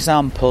first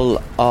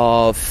example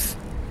of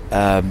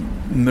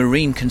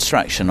marine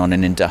construction on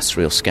an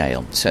industrial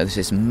scale. So this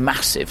is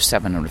massive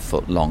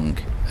 700-foot long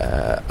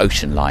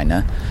ocean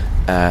liner,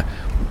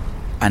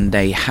 and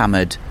they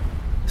hammered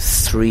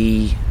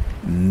 3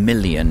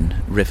 million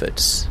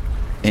rivets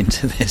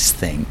into this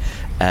thing.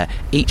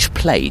 Each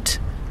plate,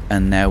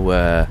 and there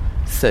were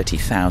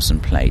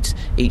 30,000 plates,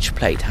 each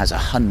plate has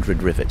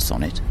 100 rivets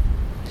on it.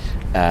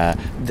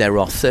 There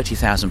are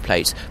 30,000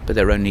 plates, but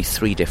there are only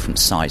 3 different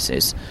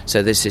sizes.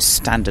 So this is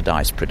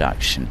standardized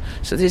production.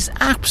 So this is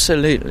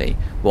absolutely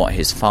what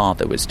his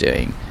father was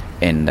doing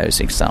in those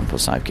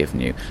examples I've given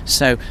you.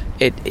 So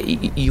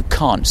you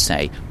can't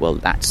say, well,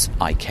 that's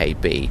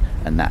IKB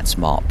and that's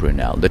Mark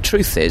Brunel. The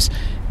truth is,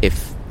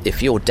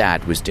 if your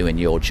dad was doing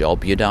your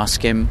job, you'd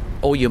ask him,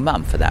 or your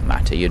mum for that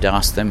matter, you'd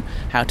ask them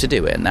how to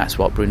do it, and that's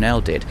what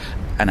Brunel did.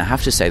 And I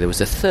have to say, there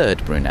was a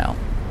third Brunel.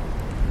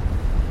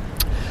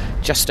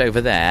 Just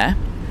over there,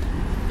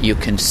 you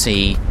can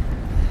see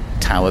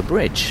Tower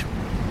Bridge.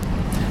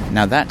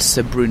 Now that's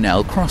a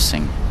Brunel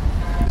crossing.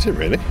 Is it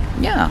really?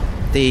 Yeah.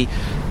 The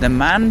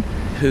man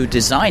who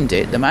designed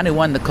it, the man who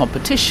won the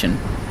competition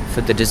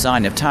for the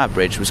design of Tower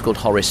Bridge was called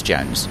Horace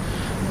Jones.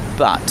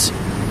 But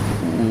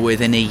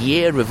within a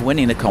year of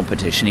winning the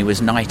competition, he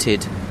was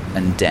knighted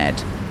and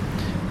dead.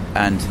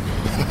 And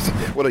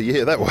what a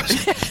year that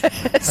was.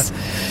 Yes.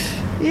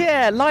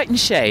 Yeah, light and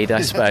shade,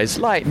 I suppose.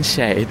 Light and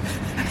shade.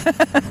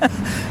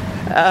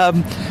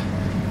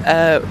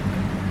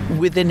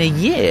 Within a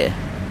year,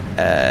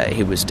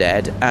 he was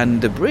dead,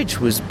 and the bridge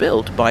was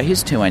built by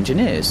his 2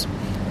 engineers.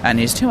 And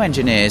his 2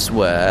 engineers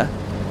were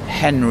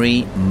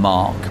Henry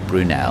Mark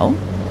Brunel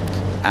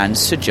and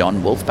Sir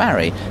John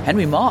Wolfe-Barry.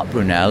 Henry Mark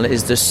Brunel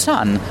is the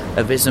son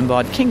of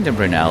Isambard Kingdom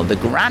Brunel, the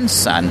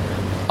grandson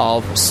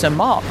of Sir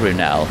Mark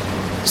Brunel.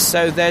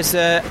 So there's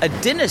a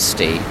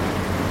dynasty,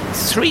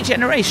 3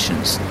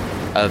 generations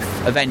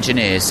of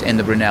engineers in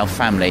the Brunel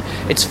family.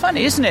 It's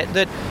funny, isn't it,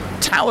 that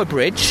Tower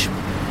Bridge,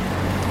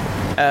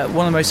 one of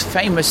the most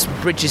famous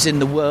bridges in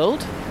the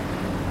world,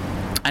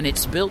 and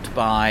it's built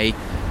by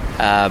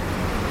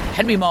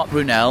Henry Mark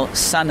Brunel,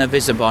 son of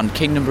Isambard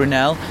Kingdom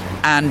Brunel,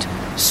 and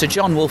Sir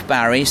John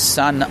Wolfe-Barry,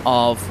 son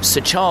of Sir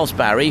Charles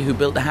Barry, who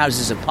built the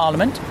Houses of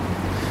Parliament.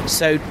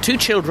 So 2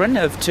 children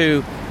of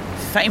 2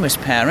 famous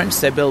parents.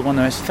 They built one of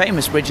the most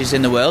famous bridges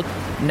in the world.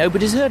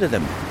 Nobody's heard of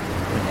them.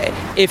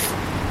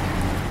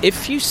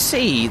 If you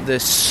see the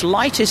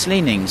slightest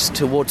leanings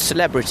towards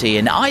celebrity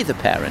in either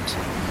parent,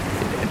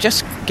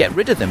 just get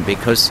rid of them,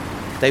 because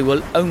they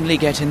will only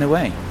get in the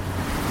way.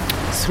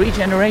 3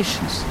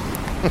 generations.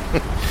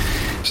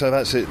 So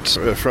that's it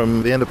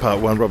from the end of part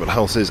 1. Robert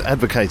Hulse is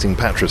advocating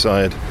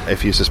patricide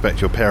if you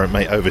suspect your parent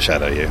may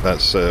overshadow you.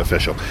 That's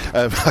official.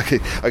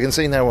 I can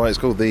see now why it's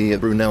called the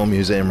Brunel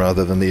Museum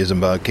rather than the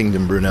Isambard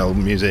Kingdom Brunel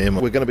Museum.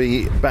 We're going to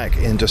be back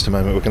in just a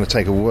moment. We're going to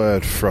take a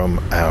word from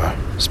our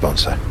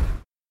sponsor.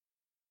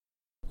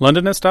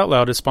 Londonist Out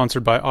Loud is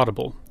sponsored by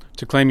Audible.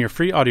 To claim your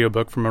free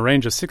audiobook from a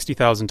range of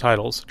 60,000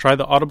 titles, try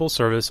the Audible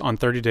service on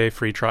 30-day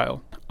free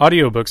trial.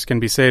 Audiobooks can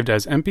be saved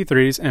as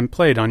MP3s and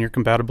played on your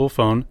compatible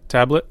phone,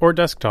 tablet, or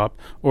desktop,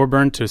 or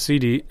burned to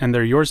CD, and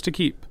they're yours to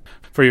keep.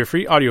 For your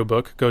free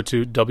audiobook, go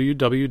to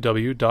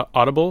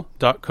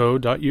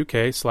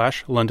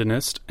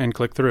www.audible.co.uk/Londonist and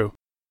click through.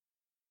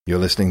 You're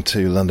listening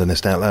to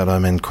Londonist Out Loud.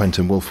 I'm in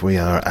Quentin Woolf. We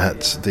are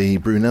at the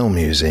Brunel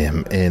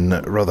Museum in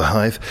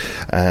Rotherhithe,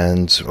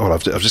 and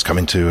I've just come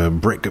into a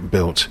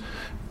brick-built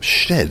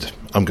shed,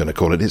 I'm going to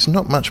call it. It's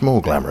not much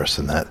more glamorous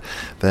than that.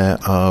 There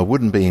are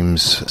wooden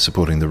beams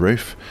supporting the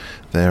roof.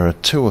 There are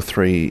 2 or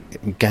 3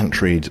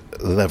 gantried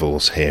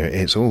levels here.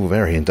 It's all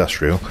very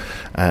industrial,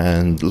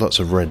 and lots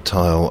of red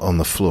tile on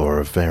the floor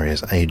of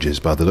various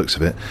ages by the looks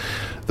of it.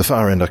 The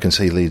far end I can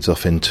see leads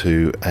off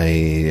into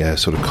a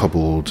sort of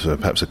cobbled,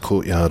 perhaps a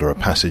courtyard or a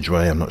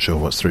passageway. I'm not sure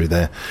what's through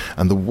there.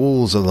 And the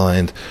walls are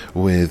lined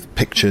with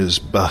pictures,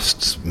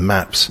 busts,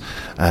 maps,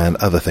 and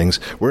other things.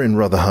 We're in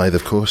Rotherhithe,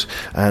 of course,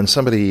 and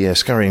somebody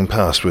scurrying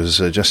past was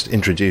just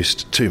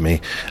introduced to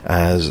me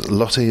as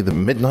Lottie the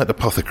Midnight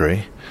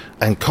Apothecary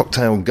and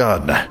Cocktail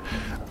Gardener.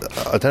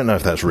 I don't know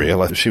if that's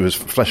real. She was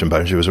flesh and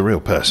bone. She was a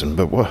real person.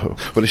 But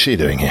what is she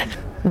doing here?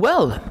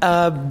 Well,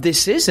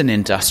 this is an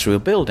industrial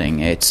building.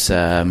 It's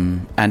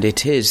and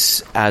it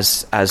is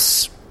as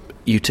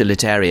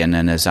utilitarian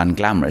and as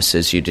unglamorous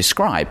as you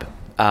describe.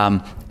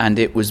 And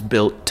it was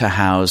built to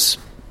house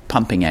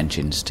pumping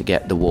engines to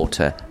get the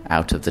water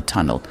out of the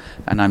tunnel.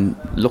 And I'm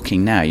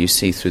looking now, you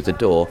see through the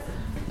door,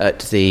 at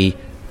the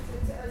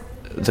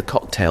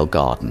cocktail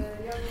garden.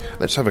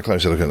 Let's have a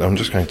closer look at that. I'm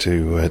just going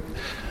to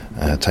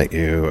take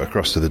you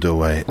across to the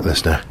doorway,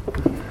 listener.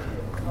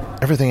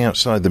 Everything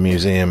outside the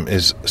museum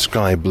is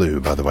sky blue,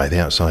 by the way. The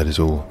outside is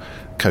all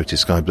coated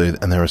sky blue,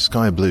 and there are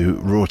sky blue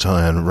wrought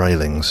iron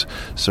railings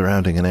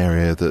surrounding an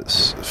area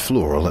that's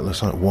floral. It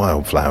looks like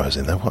wildflowers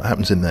in there. What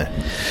happens in there?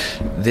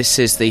 This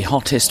is the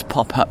hottest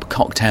pop-up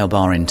cocktail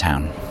bar in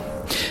town.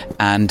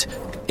 And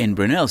in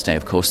Brunel's day,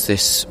 of course,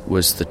 this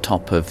was the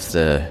top of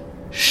the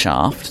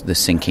shaft, the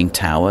sinking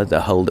tower,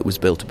 the hole that was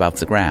built above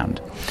the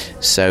ground.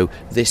 So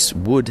this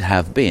would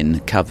have been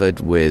covered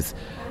with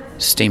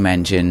steam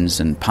engines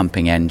and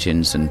pumping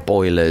engines and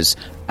boilers,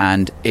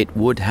 and it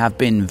would have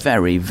been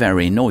very,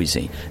 very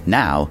noisy.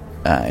 Now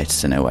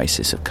it's an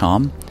oasis of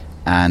calm,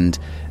 and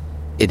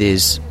it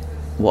is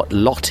what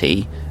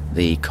Lottie,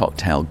 the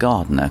cocktail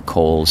gardener,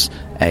 calls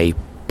a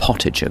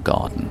potager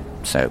garden.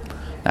 So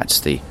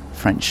that's the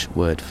French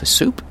word for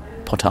soup,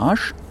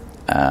 potage,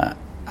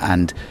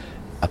 and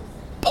a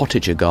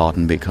potager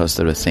garden because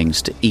there are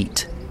things to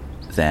eat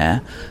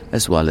there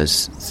as well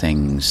as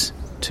things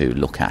to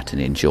look at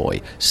and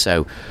enjoy.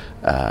 So,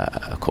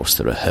 of course,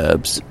 there are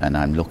herbs, and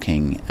I'm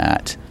looking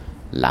at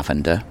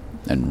lavender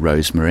and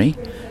rosemary,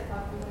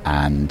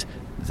 and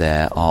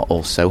there are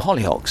also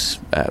hollyhocks,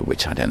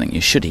 which I don't think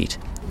you should eat.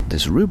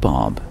 There's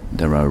rhubarb,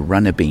 there are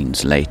runner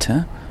beans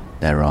later,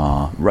 there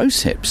are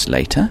rose hips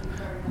later,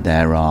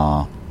 there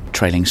are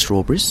trailing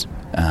strawberries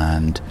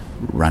and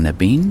runner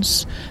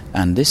beans,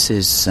 and this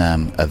is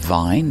a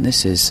vine.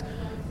 This is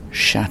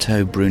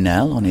Chateau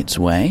Brunel on its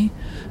way.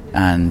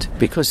 And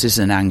because this is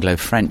an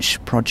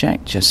Anglo-French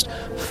project, just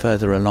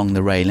further along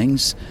the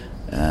railings,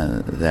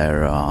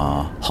 there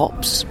are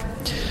hops.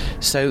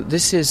 So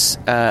this is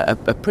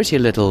a pretty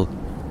little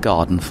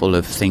garden full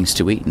of things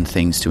to eat and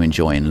things to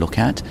enjoy and look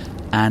at.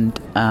 And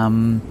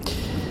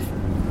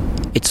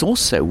it's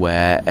also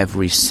where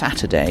every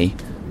Saturday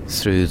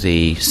through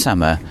the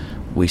summer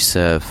we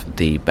serve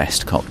the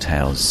best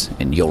cocktails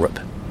in Europe.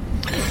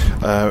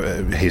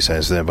 He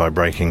says, thereby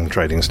breaking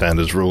trading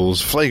standards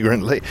rules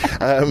flagrantly.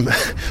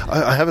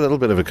 I have a little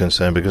bit of a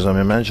concern because I'm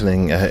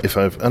imagining, if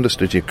I've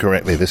understood you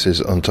correctly, this is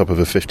on top of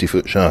a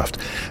 50-foot shaft,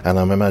 and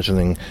I'm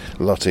imagining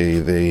Lottie,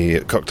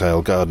 the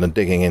cocktail gardener,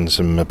 digging in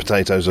some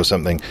potatoes or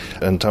something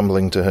and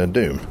tumbling to her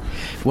doom.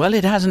 Well,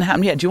 it hasn't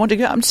happened yet. Do you want to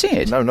go up and see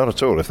it? No, not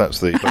at all, if that's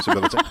the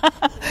possibility.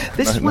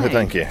 No,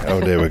 thank you. Oh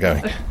dear, we're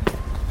going.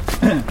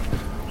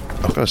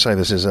 I've got to say,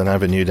 this is an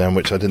avenue down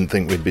which I didn't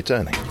think we'd be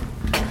turning.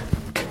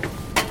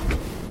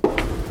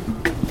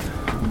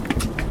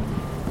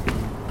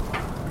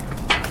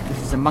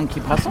 A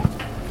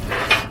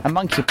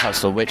monkey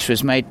puzzle which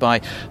was made by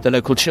the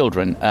local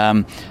children.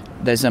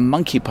 There's a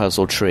monkey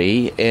puzzle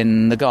tree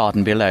in the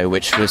garden below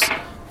which was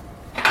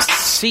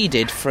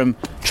seeded from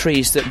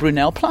trees that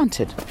Brunel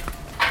planted.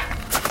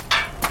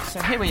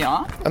 So here we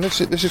are. And this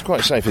is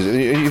quite safe, is it?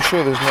 Are you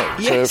sure there's not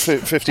Yes.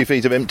 50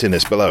 feet of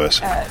emptiness below us?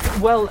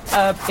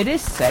 It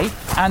is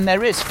safe, and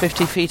there is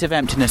 50 feet of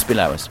emptiness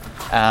below us.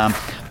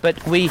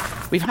 But we've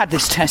had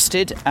this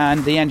tested,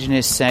 and the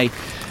engineers say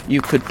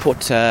you could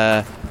put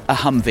a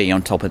Humvee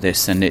on top of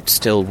this and it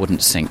still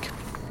wouldn't sink.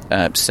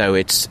 So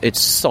it's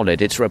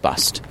solid, it's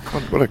robust.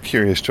 What a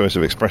curious choice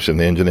of expression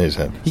the engineers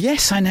had.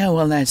 Yes, I know.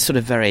 Well, they're sort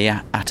of very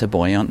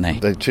attaboy, aren't they?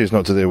 They choose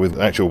not to deal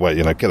with actual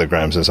weight,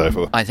 kilograms and so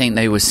forth. I think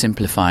they were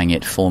simplifying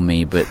it for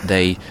me, but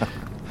they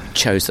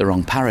chose the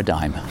wrong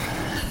paradigm.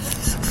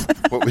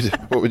 What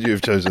would you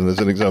have chosen as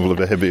an example of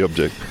a heavy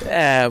object?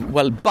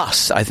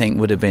 Bus, I think,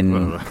 would have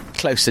been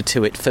closer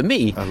to it for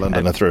me. A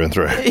Londoner through and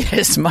through.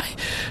 Yes, my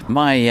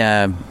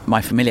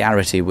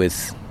familiarity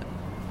with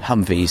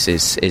Humvees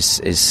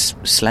is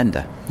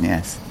slender.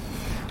 Yes.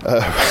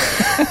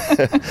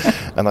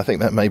 And I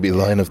think that may be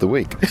line of the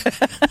week.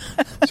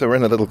 So we're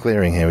in a little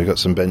clearing here. We've got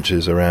some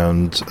benches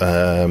around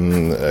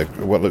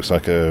what looks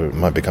like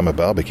might become a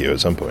barbecue at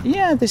some point.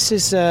 Yeah, this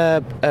is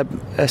a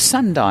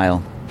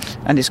sundial.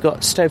 And it's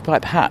got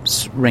stovepipe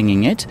hats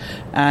ringing it.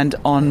 And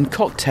on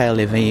cocktail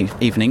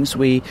evenings,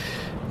 we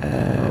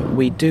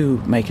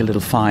do make a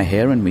little fire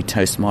here and we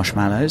toast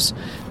marshmallows.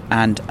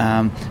 And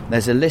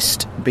there's a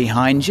list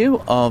behind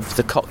you of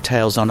the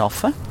cocktails on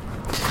offer.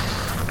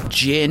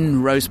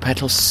 Gin, rose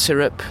petal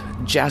syrup,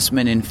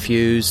 jasmine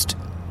infused,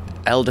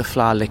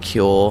 elderflower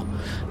liqueur,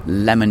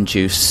 lemon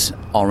juice,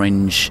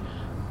 orange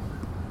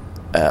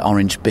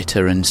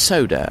bitter and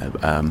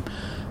soda.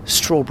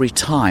 Strawberry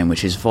thyme,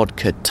 which is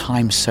vodka,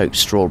 thyme-soaked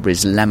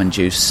strawberries, lemon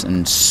juice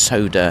and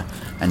soda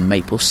and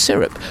maple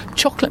syrup.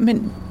 Chocolate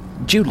mint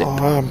julep.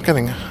 Oh, I'm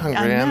getting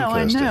hungry and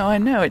thirsty. I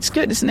know. It's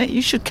good, isn't it?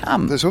 You should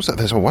come. There's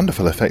a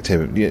wonderful effect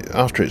here.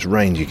 After it's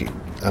rained, you get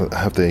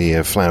have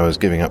the flowers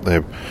giving up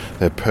their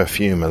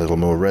perfume a little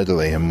more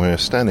readily, and we're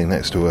standing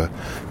next to a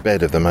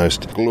bed of the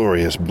most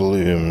glorious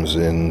blooms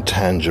in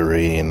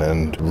tangerine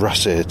and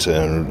russet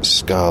and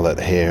scarlet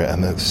here,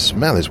 and the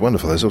smell is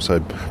wonderful. There's also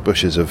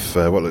bushes of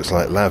what looks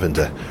like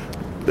lavender,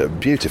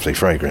 beautifully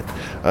fragrant.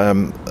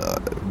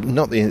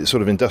 Not the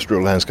sort of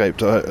industrial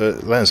landscape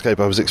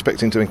I was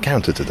expecting to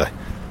encounter today.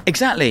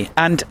 Exactly,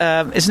 and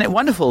isn't it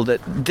wonderful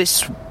that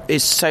this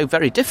is so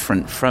very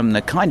different from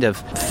the kind of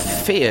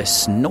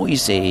fierce,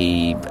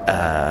 noisy,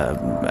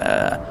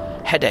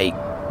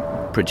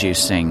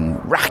 headache-producing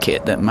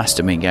racket that must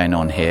have been going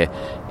on here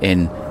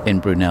in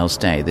Brunel's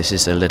day. This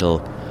is a little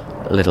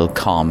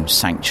calm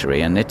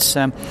sanctuary, and it's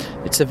a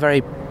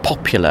very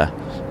popular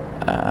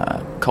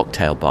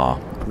cocktail bar.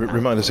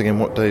 Remind us again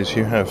what days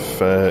you have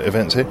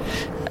events here?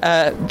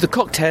 The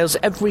cocktails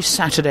every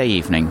Saturday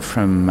evening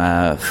from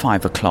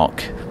 5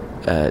 o'clock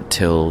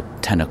till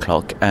 10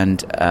 o'clock.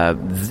 And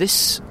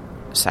this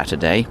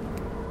Saturday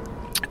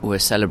we're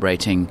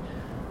celebrating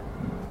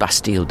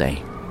Bastille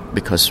Day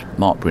because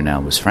Marc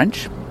Brunel was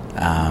French.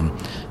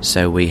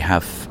 So we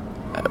have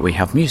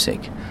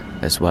music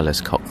as well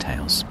as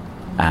cocktails.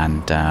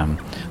 And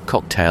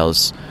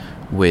cocktails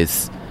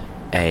with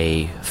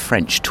a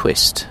French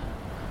twist.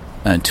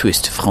 Un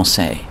twist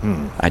français.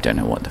 I don't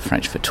know what the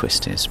French for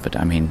twist is, but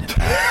I mean...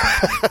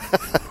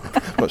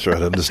 Not sure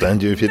I'd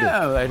understand you if you did.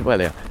 No,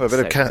 well, yeah. A bit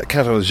of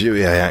Carole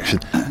Juillet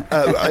action.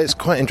 It's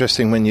quite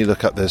interesting when you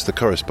look up, there's the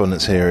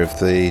correspondence here of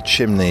the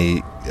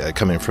chimney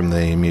coming from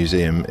the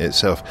museum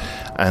itself,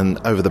 and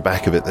over the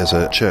back of it there's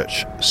a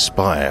church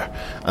spire,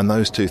 and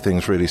those two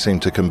things really seem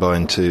to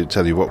combine to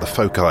tell you what the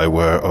foci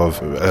were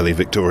of early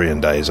Victorian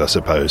days, I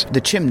suppose.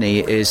 The chimney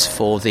is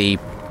for the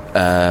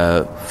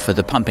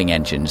pumping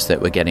engines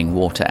that were getting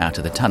water out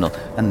of the tunnel,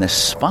 and the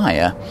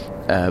spire,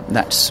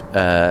 that's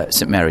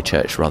St Mary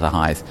Church,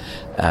 Rotherhithe,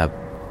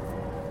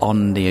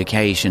 on the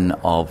occasion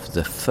of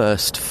the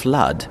first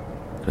flood,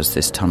 because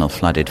this tunnel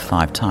flooded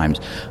 5 times.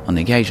 On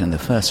the occasion of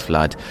the first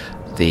flood,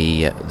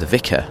 the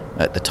vicar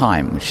at the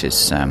time, which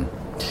is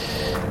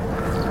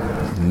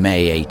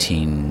May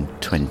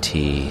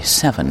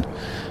 1827,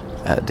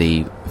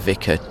 the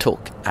vicar took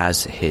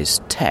as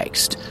his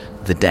text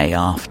the day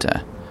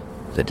after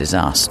the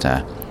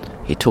disaster,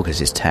 he took as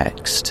his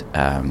text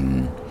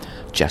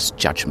just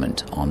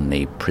judgment on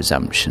the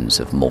presumptions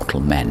of mortal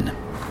men.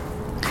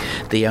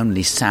 The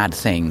only sad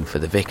thing for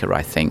the vicar,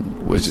 I think,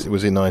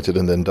 was he knighted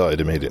and then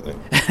died immediately?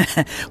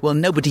 Well,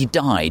 nobody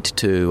died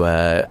to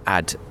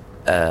add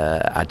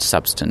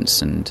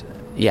substance, and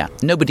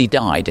nobody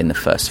died in the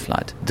first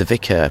flood. The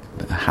vicar,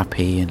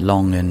 happy,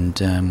 long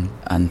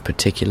and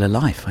particular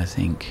life, I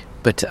think.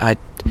 But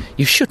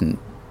you shouldn't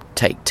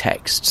take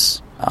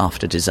texts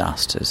after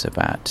disasters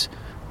about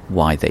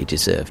why they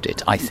deserved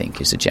it, I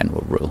think, is a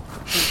general rule.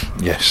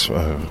 Yes,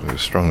 I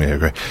strongly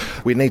agree.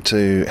 We need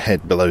to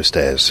head below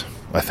stairs,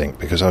 I think,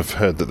 because I've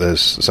heard that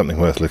there's something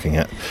worth looking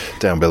at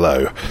down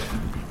below.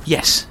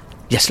 Yes,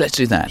 let's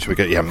do that. Should we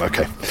go? Yeah,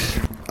 okay.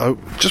 I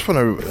just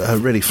want to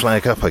really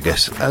flag up, I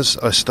guess, as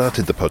I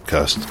started the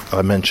podcast,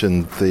 I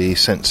mentioned the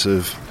sense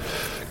of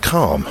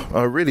calm.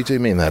 I really do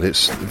mean that.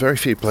 It's very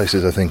few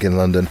places, I think, in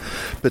London,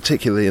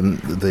 particularly in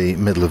the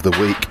middle of the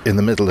week, in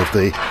the middle of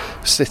the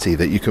city,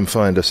 that you can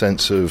find a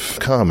sense of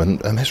calm, and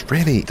this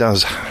really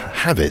does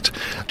have it.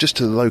 Just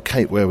to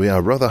locate where we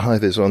are,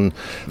 Rotherhithe is on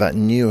that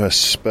newer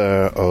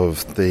spur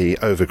of the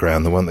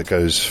overground, the one that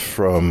goes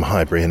from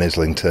Highbury and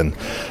Islington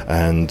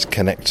and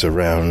connects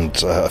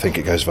around, I think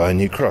it goes via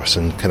New Cross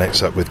and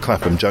connects up with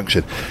Clapham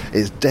Junction.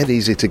 It's dead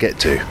easy to get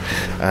to,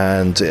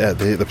 and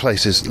the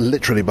place is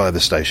literally by the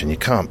station. You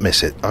can't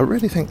miss it. I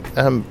really think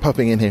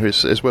popping in here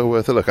is well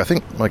worth a look. I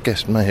think my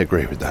guest may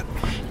agree with that.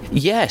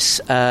 Yes,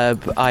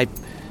 I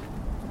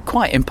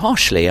quite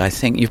impartially, I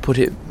think you've put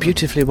it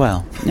beautifully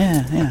well.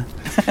 Yeah.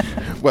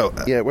 Well,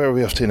 where are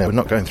we off to now? We're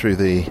not going through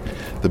the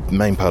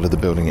main part of the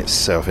building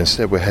itself.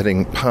 Instead, we're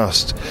heading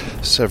past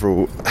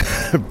several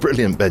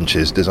brilliant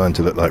benches designed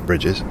to look like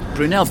bridges.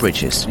 Brunel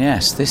bridges,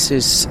 yes. This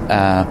is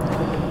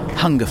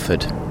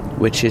Hungerford,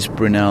 which is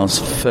Brunel's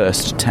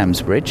first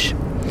Thames bridge.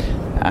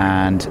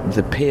 And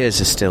the piers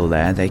are still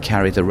there. They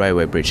carry the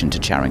railway bridge into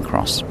Charing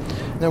Cross.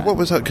 Now, what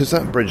was that? Because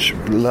that bridge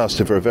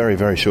lasted for a very,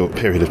 very short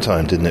period of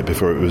time, didn't it,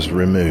 before it was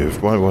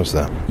removed? Why was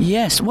that?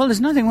 Yes, well,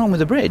 there's nothing wrong with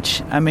the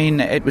bridge. I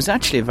mean, it was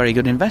actually a very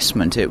good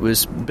investment. It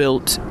was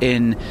built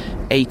in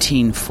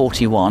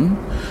 1841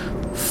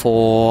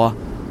 for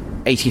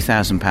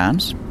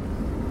 £80,000,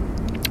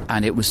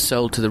 and it was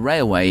sold to the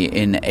railway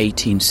in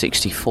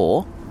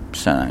 1864,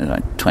 so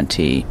like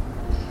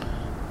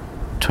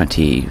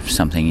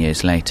 20-something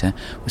years later,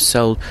 was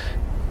sold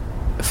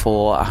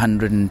for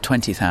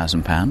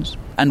 £120,000.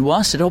 And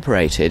whilst it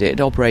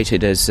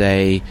operated as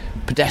a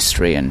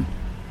pedestrian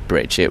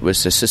bridge. It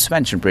was a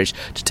suspension bridge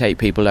to take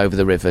people over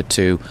the river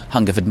to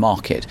Hungerford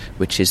Market,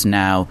 which is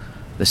now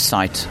the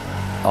site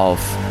of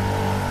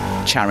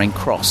Charing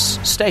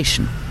Cross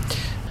Station.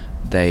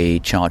 They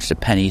charged a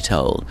penny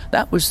toll.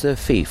 That was the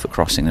fee for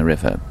crossing the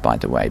river, by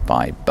the way,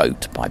 by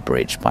boat, by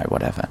bridge, by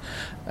whatever.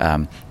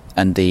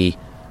 And the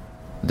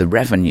the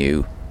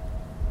revenue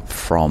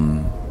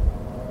from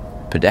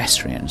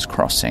pedestrians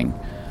crossing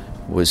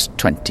was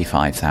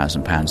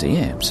 £25,000 a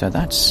year. So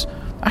that's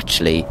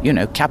actually,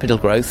 capital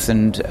growth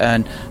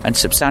and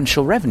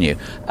substantial revenue.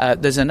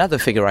 There's another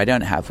figure I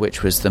don't have,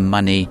 which was the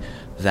money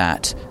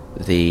that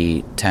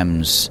the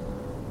Thames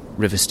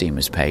River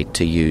steamers paid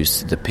to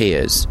use the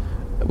piers,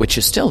 which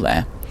are still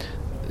there,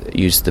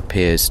 use the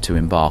piers to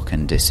embark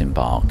and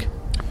disembark.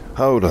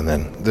 Hold on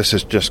then. This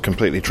has just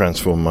completely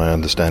transformed my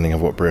understanding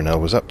of what Brunel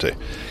was up to.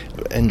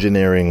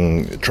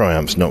 Engineering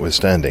triumphs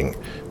notwithstanding,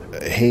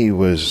 he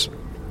was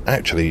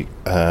actually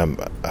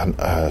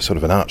sort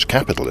of an arch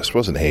capitalist,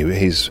 wasn't he?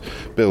 He's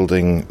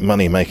building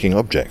money-making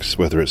objects,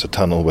 whether it's a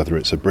tunnel, whether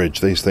it's a bridge.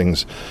 These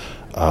things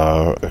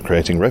are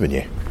creating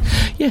revenue.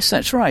 Yes,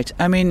 that's right.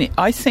 I mean,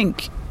 I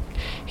think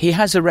he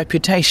has a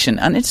reputation,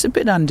 and it's a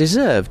bit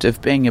undeserved, of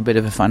being a bit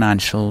of a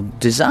financial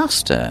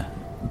disaster.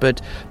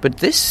 But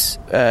this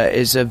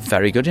is a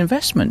very good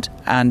investment,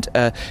 and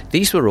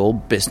these were all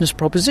business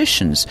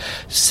propositions.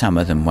 Some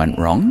of them went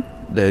wrong.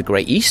 The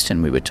Great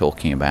Eastern we were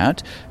talking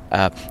about,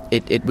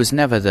 it was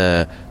never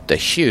the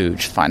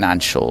huge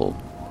financial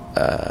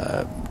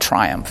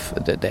triumph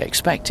that they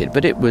expected,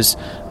 but it was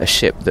a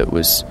ship that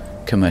was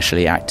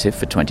commercially active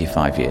for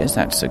 25 years.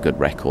 That's a good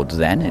record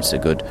then. It's a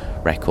good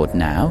record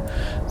now.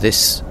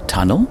 This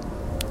tunnel,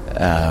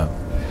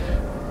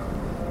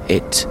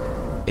 it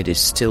is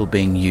still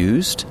being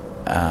used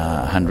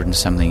 100 and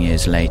something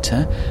years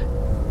later.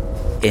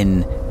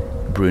 In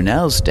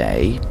Brunel's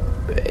day,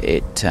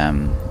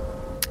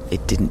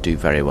 it didn't do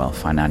very well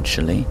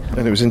financially.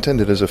 And it was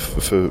intended as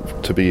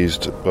to be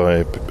used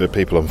by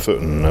people on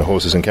foot and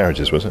horses and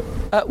carriages, was it?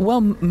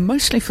 Well,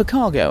 mostly for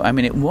cargo. I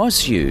mean, it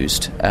was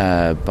used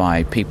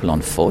by people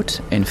on foot.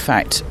 In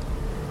fact,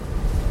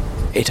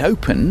 it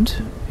opened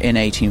in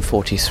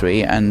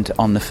 1843, and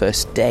on the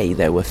first day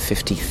there were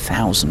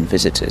 50,000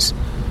 visitors.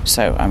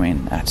 So, I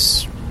mean,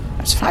 that's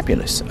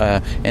fabulous.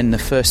 In the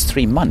first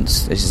 3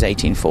 months, this is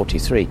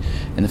 1843,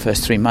 in the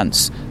first 3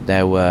 months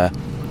there were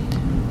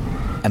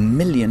 1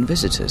 million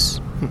visitors.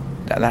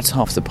 That's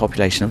half the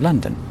population of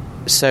London.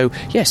 So,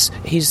 yes,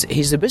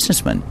 he's a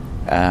businessman.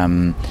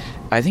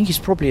 I think he's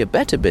probably a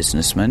better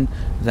businessman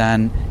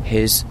than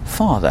his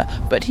father.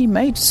 But he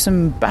made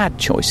some bad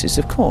choices,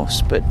 of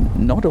course, but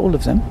not all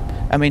of them.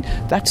 I mean,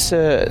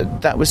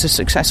 that was a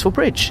successful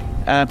bridge.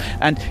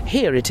 And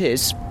here it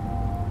is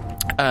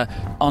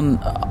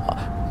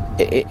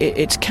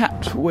it's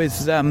capped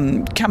with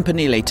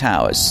campanile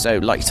towers, so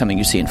like something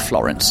you see in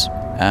Florence.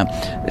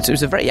 It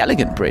was a very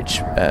elegant bridge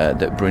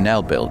that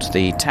Brunel built.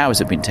 The towers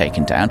have been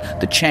taken down.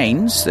 The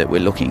chains that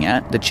we're looking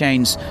at,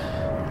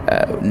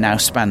 now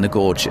span the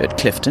gorge at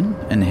Clifton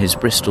and his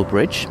Bristol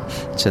Bridge,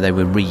 so they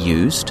were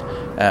reused.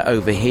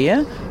 Over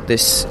here,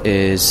 this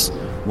is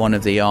one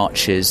of the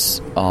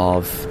arches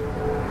of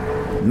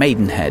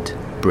Maidenhead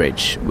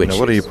Bridge. Now,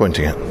 what are you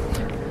pointing at?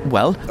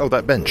 Well... Oh,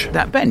 that bench.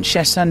 That bench,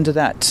 yes, under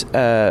that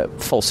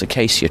false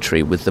acacia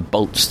tree with the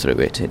bolts through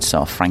it. It's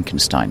our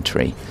Frankenstein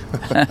tree.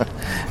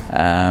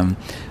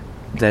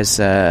 There's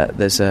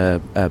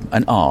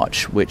an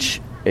arch, which...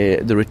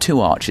 there are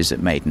 2 arches at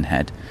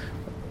Maidenhead,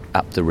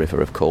 up the river,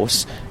 of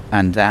course,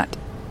 and that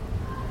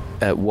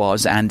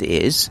was and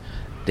is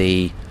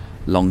the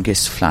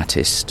longest,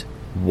 flattest,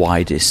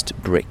 widest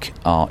brick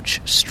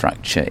arch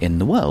structure in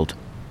the world.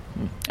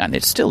 And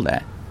it's still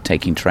there,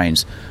 taking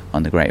trains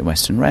on the Great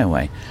Western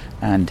Railway.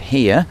 And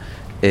here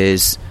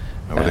is...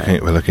 We're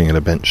looking at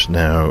a bench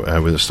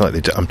now with a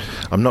slightly...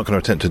 I'm not going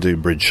to attempt to do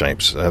bridge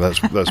shapes.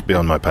 That's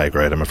beyond my pay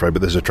grade, I'm afraid,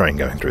 but there's a train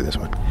going through this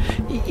one.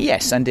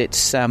 Yes, and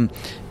it's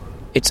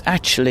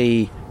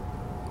actually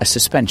a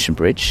suspension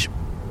bridge.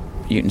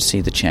 You can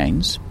see the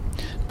chains.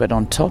 But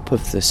on top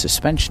of the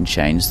suspension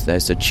chains,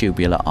 there's a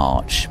tubular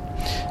arch.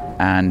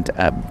 And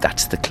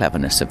that's the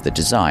cleverness of the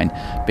design,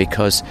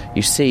 because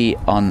you see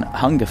on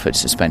Hungerford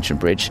Suspension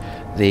Bridge,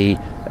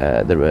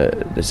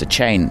 there's a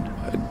chain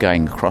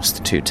going across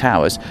the 2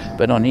 towers,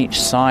 but on each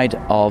side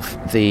of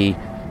the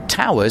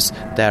towers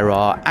there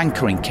are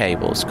anchoring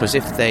cables, because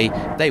if they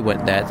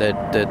weren't there,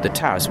 the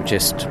towers would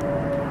just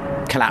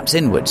collapse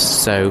inwards.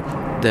 So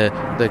the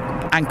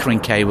anchoring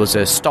cables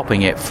are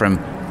stopping it from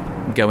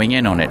going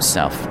in on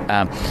itself.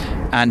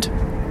 And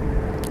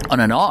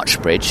on an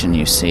arch bridge, and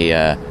you see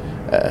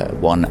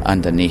one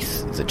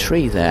underneath the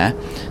tree there,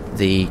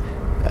 the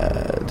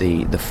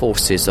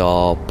forces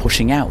are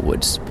pushing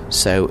outwards.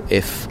 So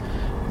if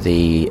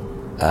the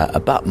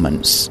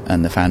abutments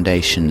and the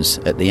foundations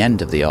at the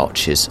end of the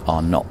arches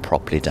are not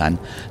properly done,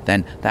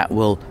 then that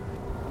will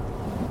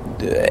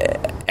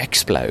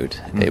explode.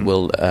 Mm-hmm. It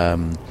will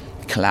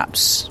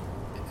collapse,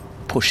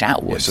 push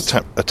outwards.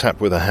 Yes, a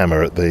tap with a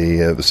hammer at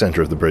the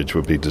centre of the bridge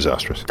would be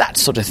disastrous. That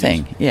sort of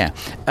thing, yeah.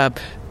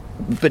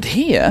 But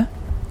here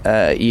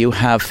you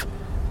have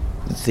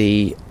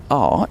the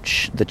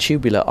arch, the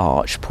tubular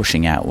arch,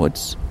 pushing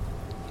outwards,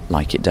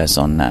 like it does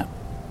on that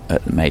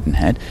at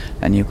Maidenhead,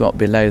 and you've got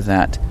below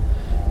that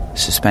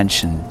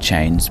suspension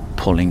chains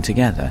pulling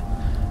together.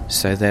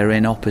 So they're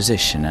in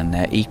opposition and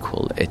they're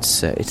equal.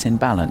 It's in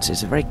balance.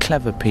 It's a very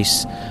clever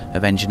piece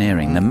of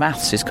engineering. The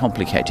maths is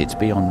complicated. It's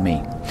beyond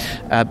me.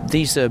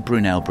 These are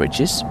Brunel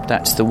bridges.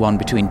 That's the one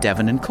between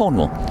Devon and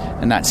Cornwall,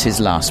 and that's his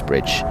last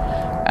bridge.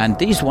 And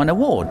these won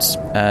awards.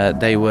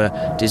 They were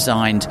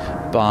designed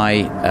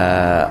by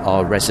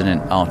our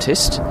resident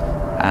artist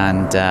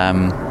and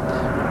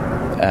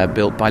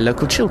built by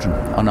local children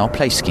on our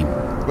play scheme.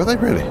 Were they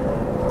really?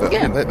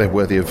 Yeah. They're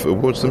worthy of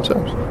awards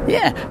themselves.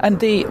 Yeah,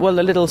 and the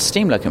little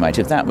steam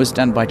locomotive, that was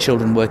done by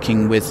children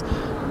working with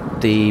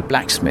the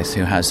blacksmith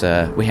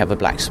we have a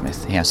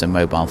blacksmith. He has a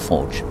mobile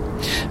forge.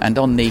 And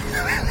on the...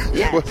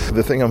 Yeah. Well,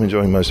 the thing I'm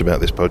enjoying most about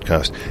this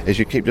podcast is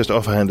you keep just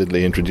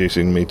offhandedly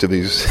introducing me to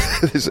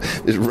this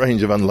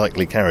range of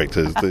unlikely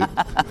characters.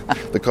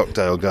 The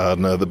cocktail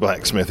gardener, the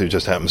blacksmith who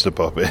just happens to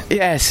pop in.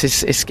 Yes,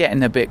 it's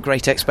getting a bit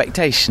Great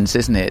Expectations,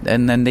 isn't it?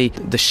 And then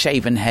the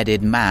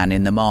shaven-headed man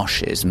in the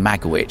marshes,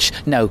 Magwitch.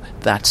 No,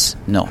 that's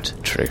not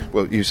true.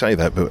 Well, you say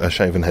that, but a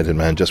shaven-headed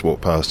man just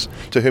walked past,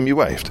 to whom you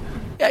waved.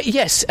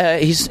 Yes,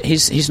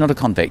 he's not a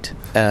convict.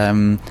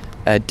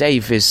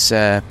 Dave is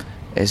a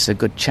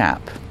good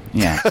chap.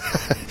 Yeah.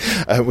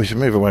 We should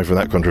move away from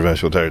that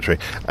controversial territory.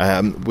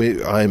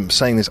 I'm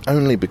saying this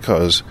only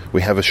because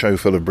we have a show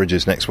full of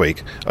bridges next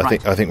week. I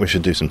think we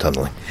should do some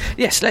tunnelling.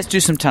 Yes, let's do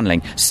some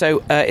tunnelling.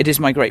 So it is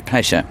my great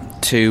pleasure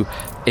to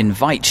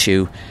invite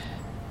you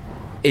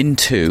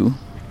into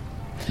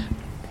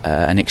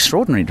an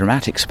extraordinary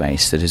dramatic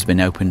space that has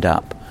been opened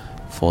up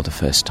for the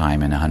first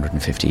time in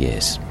 150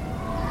 years.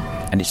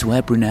 And it's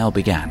where Brunel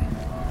began.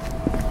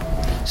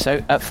 So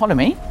follow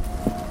me.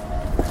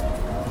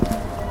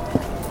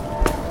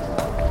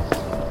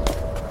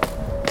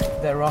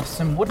 There are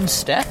some wooden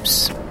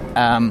steps.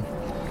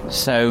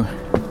 So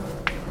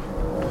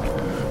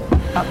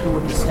up the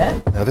wooden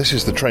step. Now this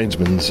is the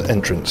tradesman's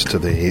entrance to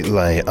the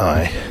lay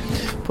eye.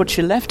 Put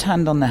your left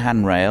hand on the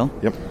handrail.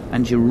 Yep.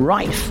 And your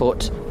right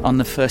foot on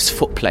the first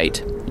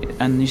footplate.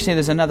 And you see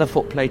there's another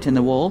footplate in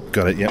the wall.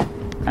 Got it, yep.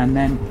 And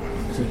then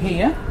to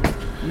here.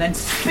 And then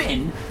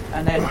spin.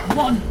 And then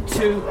 1,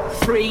 2,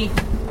 3,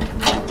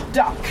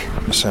 duck.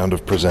 The sound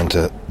of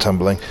presenter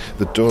tumbling.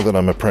 The door that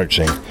I'm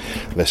approaching,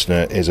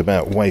 listener, is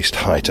about waist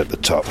height at the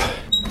top.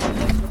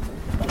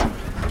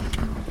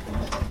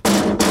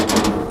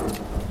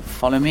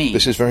 Follow me.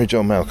 This is very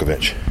John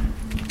Malkovich.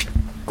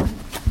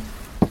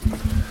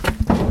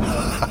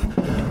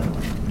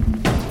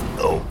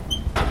 Oh.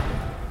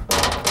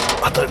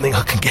 I don't think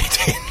I can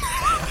get in.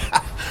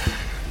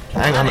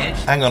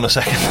 Hang on a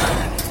second.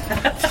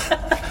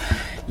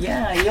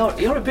 Yeah,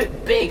 you're a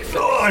bit big for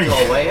the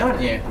doorway,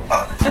 aren't you?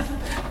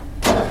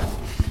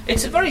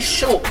 It's a very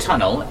short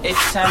tunnel.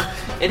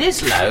 It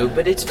is low,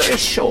 but it's very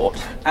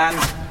short. And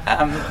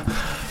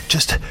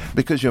just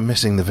because you're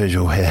missing the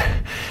visual here,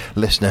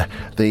 listener,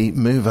 the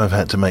move I've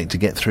had to make to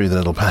get through the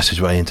little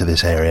passageway into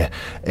this area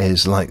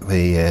is like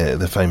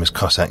the famous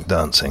Cossack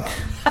dancing.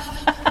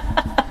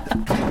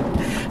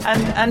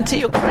 And to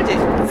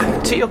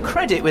your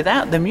credit,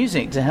 without the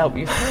music to help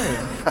you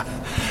through.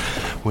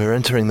 We're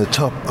entering the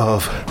top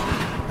of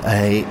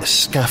a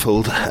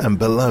scaffold, and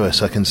below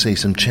us I can see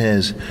some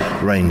chairs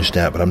ranged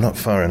out, but I'm not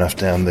far enough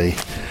down the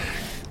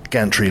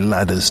gantry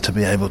ladders to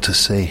be able to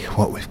see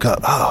what we've got.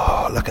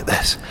 Oh, look at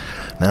this.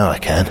 Now I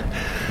can.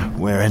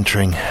 We're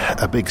entering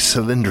a big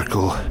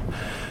cylindrical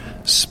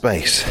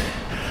space.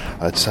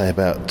 I'd say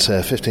about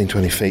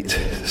 15-20 feet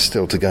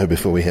still to go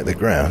before we hit the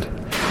ground.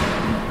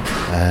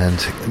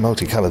 And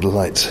multicoloured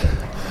lights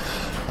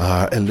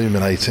are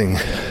illuminating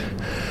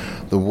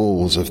the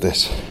walls of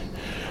this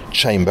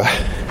chamber.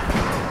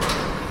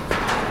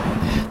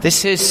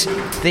 This is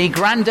the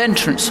grand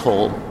entrance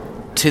hall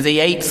to the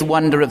 8th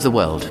wonder of the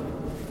world.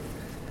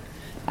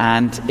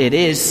 And it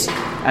is,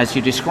 as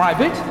you describe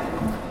it,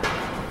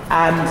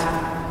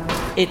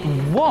 and it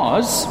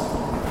was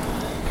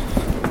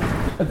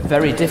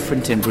very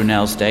different in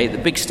Brunel's day. The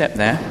big step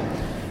there.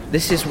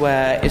 This is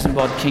where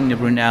Isambard, King de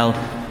Brunel,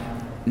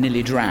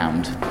 nearly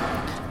drowned.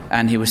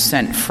 And he was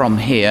sent from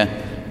here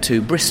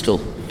to Bristol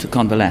to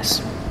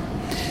convalesce.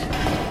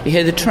 You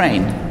hear the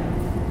train?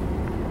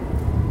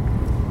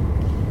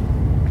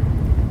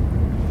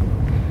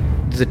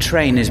 The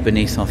train is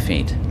beneath our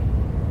feet.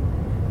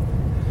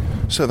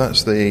 So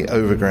that's the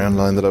overground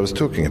line that I was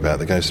talking about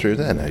that goes through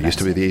there now. It used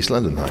to be the East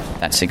London line.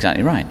 That's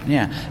exactly right,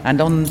 yeah.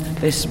 And on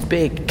this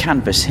big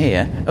canvas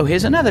here, oh,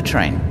 here's another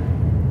train.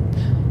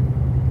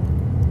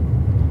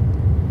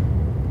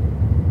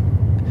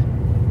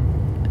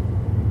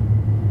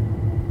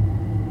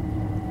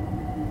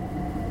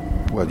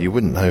 Well, you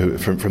wouldn't know,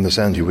 from the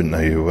sound, you wouldn't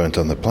know you weren't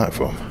on the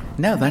platform.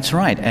 No, that's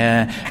right.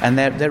 And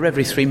they're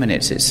every 3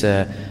 minutes. It's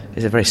a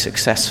very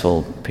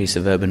successful piece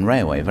of urban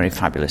railway, a very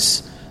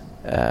fabulous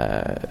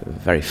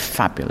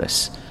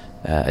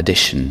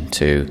addition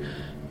to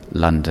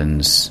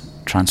London's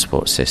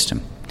transport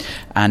system.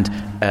 And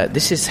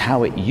this is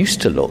how it used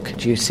to look.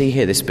 Do you see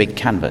here this big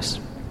canvas?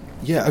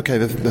 Yeah, okay.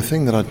 The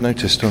thing that I'd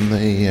noticed on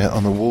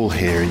the wall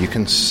here, you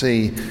can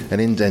see an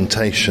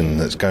indentation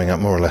that's going up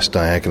more or less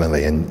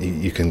diagonally, and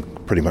you can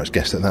pretty much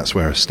guessed that that's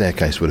where a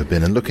staircase would have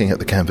been. And looking at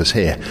the canvas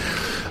here,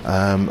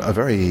 a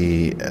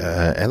very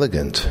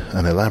elegant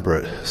and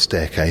elaborate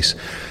staircase.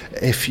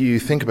 If you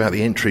think about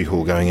the entry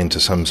hall going into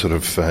some sort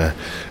of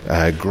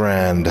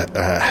grand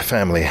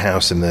family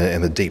house in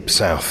the deep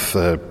south,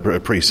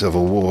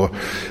 pre-Civil War,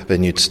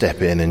 then you'd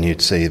step in and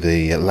you'd see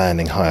the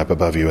landing high up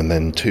above you, and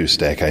then 2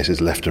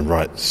 staircases left and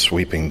right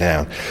sweeping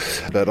down.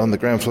 But on the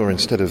ground floor,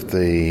 instead of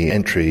the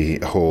entry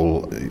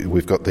hall,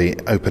 we've got the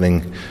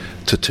opening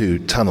to 2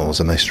 tunnels,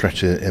 and they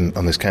stretch it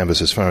on this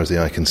canvas as far as the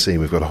eye can see.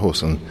 We've got a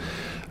horse and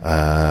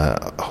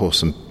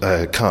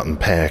cart and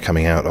pair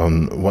coming out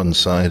on one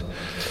side.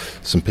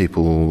 Some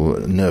people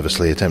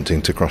nervously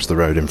attempting to cross the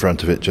road in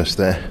front of it just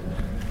there.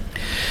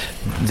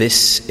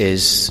 This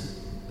is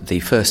the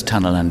first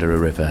tunnel under a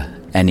river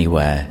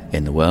anywhere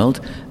in the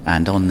world,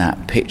 and on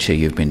that picture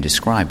you've been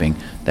describing,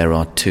 there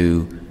are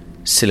 2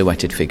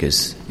 silhouetted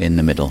figures in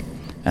the middle,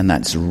 and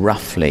that's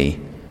roughly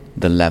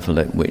the level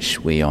at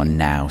which we are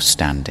now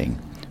standing,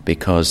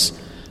 because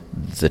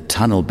the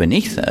tunnel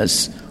beneath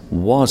us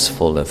was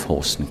full of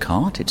horse and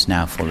cart. It's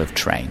now full of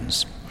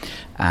trains,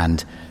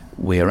 and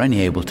we are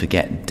only able to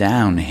get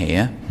down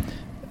here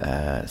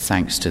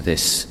thanks to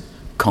this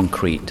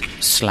concrete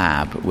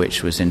slab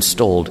which was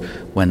installed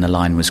when the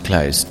line was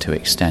closed to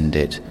extend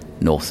it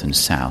north and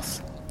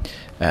south.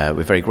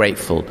 We're very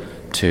grateful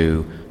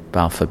to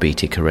Balfour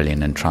Beatty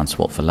Carillion and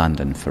Transport for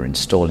London for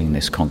installing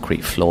this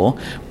concrete floor.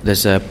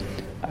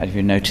 Have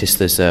you noticed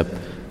there's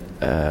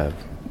a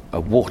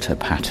water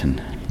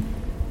pattern?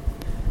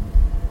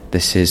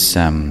 This is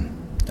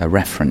a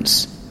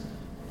reference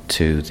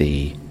to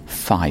the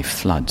 5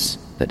 floods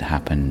that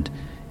happened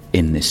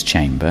in this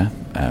chamber.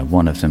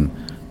 One of them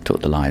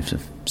took the lives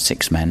of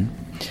 6 men,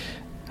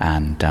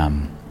 and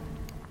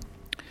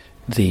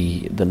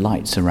the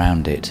lights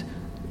around it,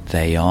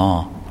 they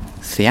are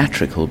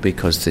theatrical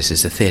because this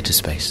is a theatre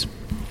space,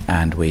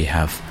 and we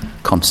have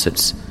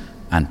concerts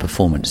and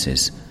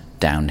performances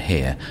down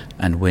here,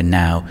 and we're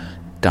now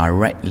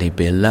directly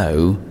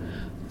below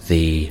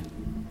the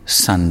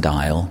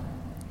sundial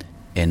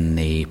in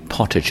the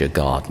Potager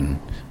Garden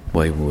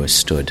where we were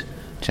stood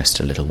just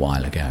a little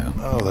while ago.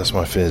 Oh, that's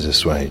my fears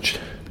assuaged.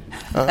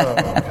 Oh,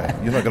 okay.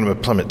 You're not going to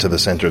plummet to the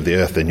centre of the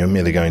earth, then. You're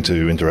merely going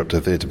to interrupt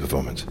a theatre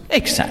performance.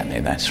 Exactly,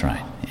 that's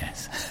right,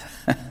 yes.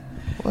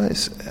 Well,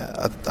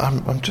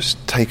 I'm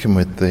just taken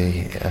with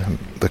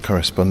the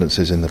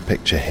correspondences in the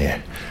picture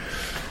here.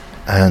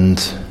 And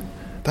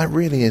that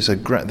really is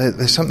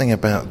there's something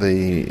about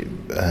the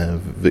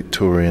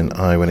Victorian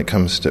eye when it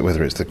comes to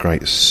whether it's the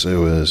Great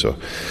Sewers or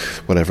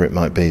whatever it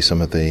might be,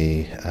 some of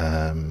the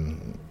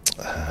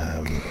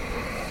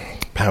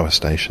power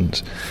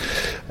stations.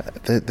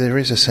 There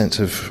is a sense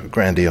of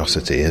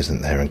grandiosity,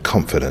 isn't there, and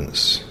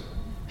confidence.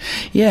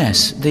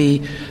 Yes,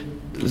 the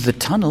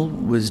tunnel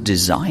was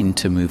designed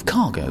to move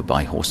cargo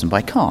by horse and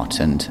by cart,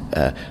 and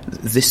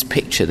this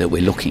picture that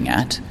we're looking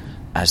at,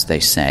 as they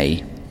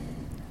say,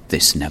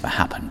 this never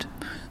happened.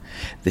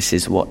 This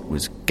is what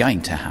was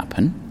going to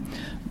happen.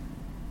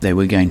 They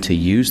were going to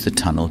use the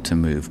tunnel to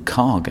move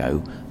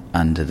cargo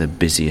under the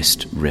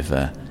busiest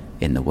river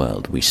in the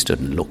world. We stood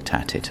and looked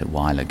at it a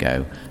while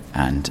ago,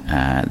 and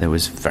there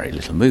was very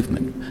little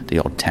movement. The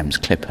odd Thames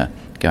clipper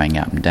going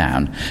up and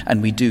down.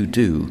 And we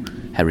do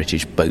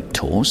heritage boat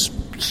tours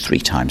 3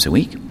 times a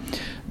week.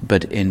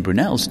 But in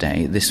Brunel's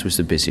day, this was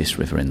the busiest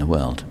river in the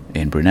world.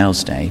 In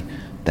Brunel's day,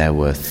 there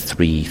were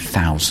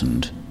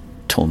 3,000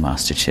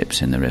 tall-masted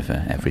ships in the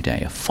river every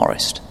day, a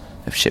forest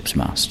of ships'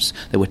 masts.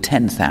 There were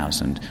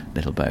 10,000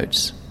 little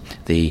boats.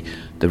 The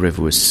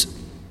river was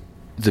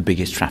the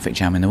biggest traffic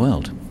jam in the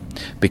world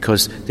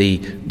because the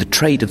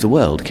trade of the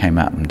world came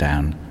up and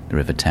down the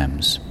River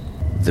Thames.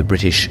 The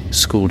British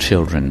school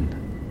children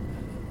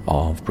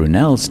of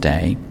Brunel's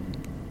day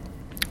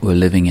were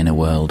living in a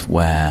world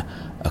where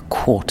a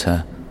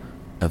quarter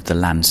of the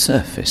land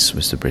surface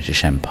was the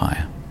British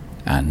Empire,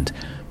 and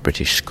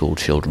British school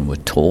children were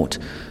taught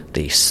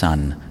the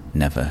sun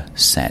never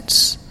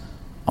sets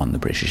on the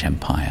British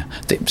Empire.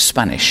 The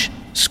Spanish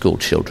school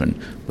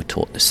children were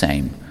taught the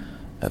same,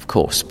 of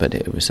course, but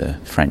it was a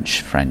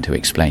French friend who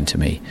explained to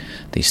me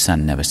the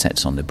sun never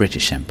sets on the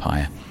British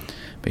Empire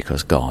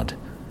because God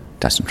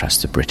doesn't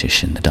trust the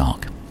British in the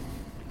dark.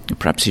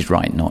 Perhaps he's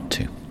right not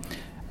to.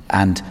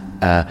 And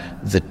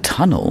the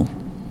tunnel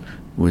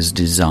was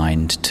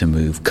designed to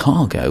move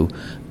cargo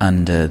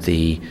under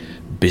the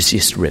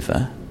busiest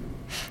river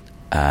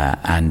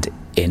and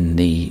in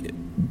the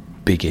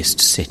biggest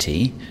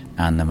city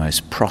and the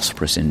most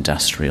prosperous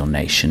industrial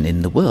nation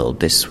in the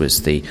world. This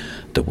was the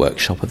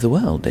workshop of the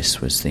world.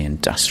 This was the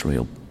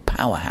industrial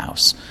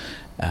powerhouse.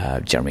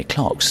 Jeremy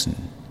Clarkson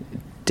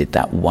did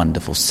that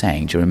wonderful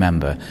saying. Do you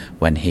remember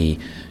when he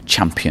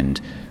championed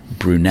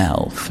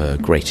Brunel for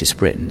Greatest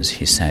Britons?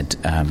 He said,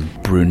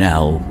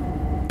 Brunel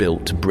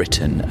built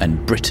Britain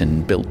and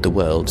Britain built the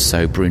world,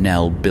 so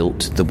Brunel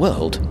built the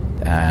world.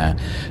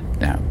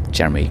 Now,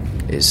 Jeremy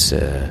is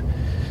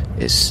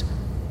as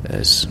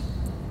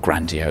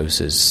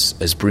grandiose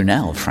as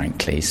Brunel,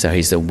 frankly, so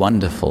he's a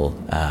wonderful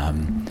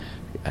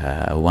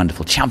a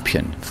wonderful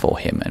champion for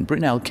him. And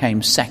Brunel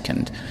came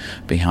second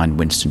behind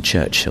Winston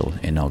Churchill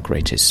in Our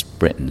Greatest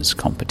Britain's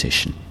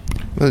competition.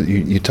 Well,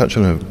 you touch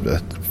on a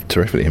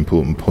terrifically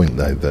important point,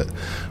 though, that,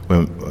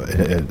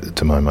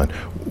 to my mind,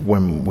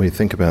 when we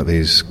think about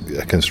these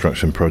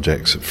construction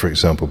projects, for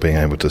example, being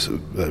able to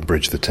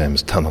bridge the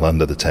Thames, tunnel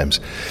under the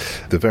Thames,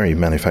 the very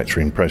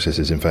manufacturing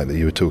processes, in fact, that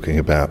you were talking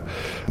about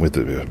with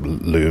the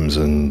looms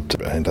and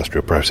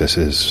industrial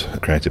processes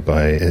created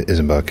by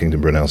Isambard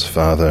Kingdom Brunel's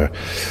father,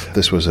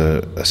 this was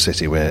a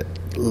city where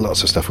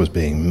lots of stuff was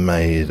being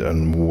made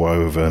and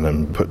woven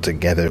and put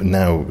together.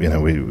 Now,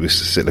 we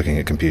sit looking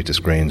at computer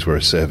screens. We're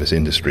a service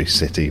industry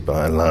city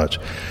by and large.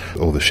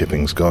 All the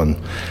shipping's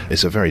gone.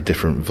 It's a very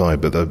different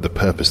vibe, but the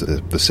purpose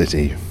that the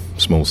city,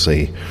 small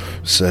c,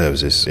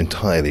 serves is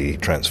entirely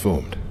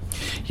transformed.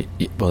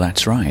 Well,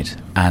 that's right.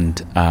 And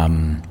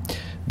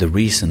the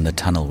reason the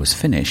tunnel was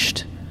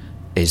finished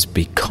is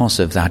because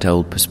of that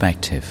old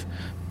perspective,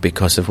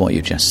 because of what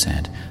you just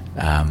said.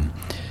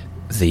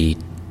 The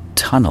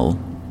tunnel...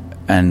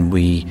 And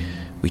we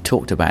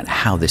talked about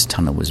how this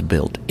tunnel was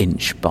built,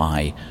 inch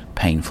by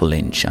painful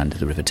inch under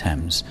the River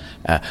Thames.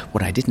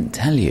 What I didn't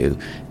tell you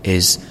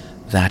is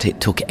that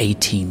it took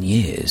 18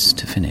 years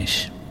to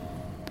finish.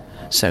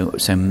 So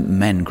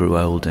men grew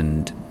old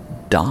and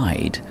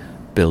died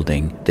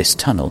building this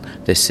tunnel.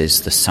 This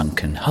is the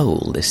sunken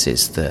hole. This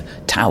is the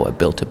tower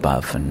built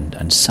above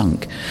and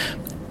sunk.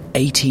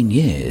 18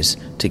 years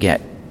to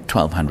get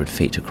 1,200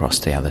 feet across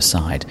the other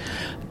side.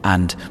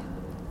 And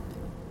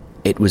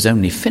it was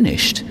only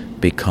finished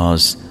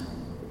because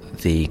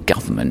the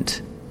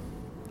government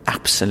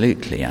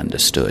absolutely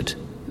understood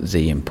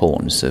the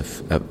importance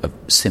of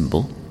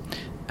symbol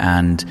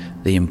and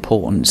the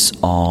importance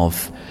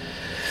of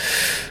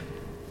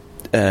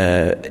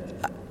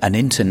an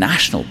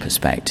international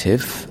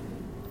perspective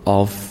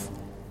of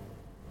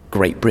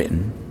Great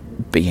Britain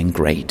being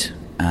great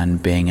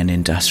and being an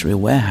industrial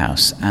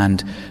warehouse,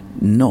 and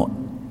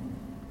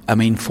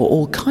for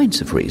all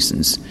kinds of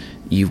reasons,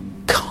 you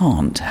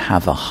can't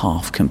have a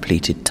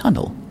half-completed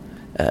tunnel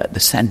at the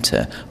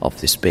centre of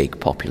this big,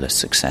 popular,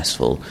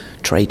 successful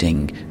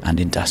trading and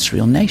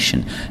industrial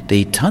nation.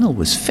 The tunnel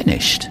was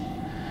finished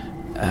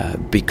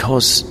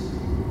because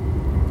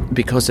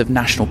of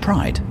national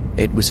pride.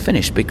 It was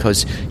finished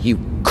because you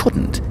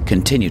couldn't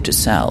continue to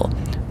sell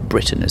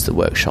Britain as the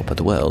workshop of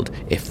the world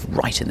if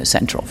right in the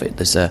centre of it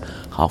there's a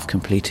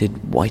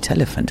half-completed white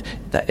elephant.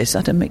 Is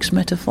that a mixed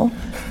metaphor?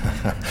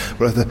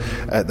 Well,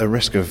 at the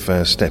risk of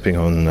stepping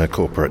on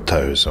corporate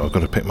toes, I've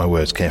got to pick my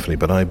words carefully,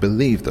 but I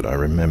believe that I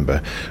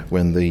remember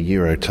when the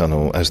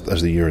Eurotunnel, as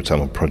the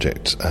Eurotunnel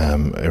project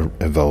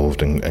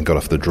evolved and got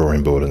off the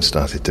drawing board and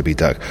started to be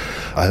dug,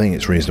 I think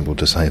it's reasonable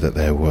to say that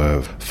there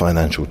were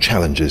financial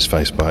challenges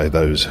faced by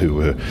those who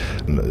were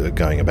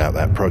going about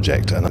that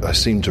project, and I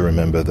seem to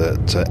remember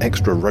that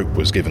extra rope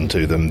was given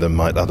to them than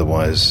might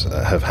otherwise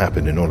have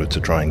happened in order to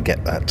try and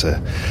get that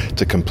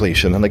to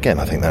completion. And again,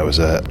 I think that was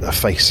a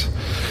face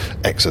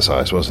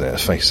exercise, wasn't it? A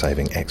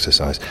face-saving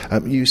exercise.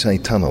 You say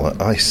tunnel.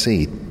 I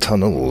see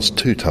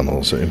two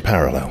tunnels in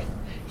parallel.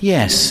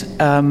 Yes,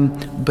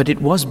 but it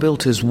was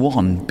built as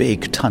one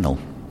big tunnel.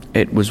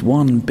 It was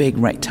one big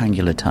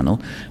rectangular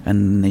tunnel,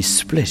 and they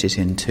split it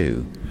in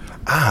two.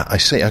 Ah, I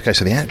see. Okay,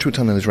 so the actual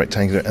tunnel is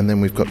rectangular, and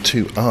then we've got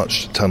two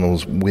arched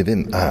tunnels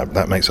within.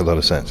 That makes a lot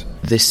of sense.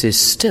 This is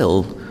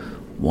still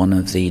one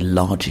of the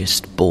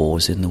largest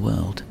bores in the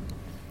world.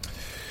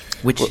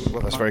 Well,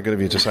 that's very good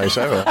of you to say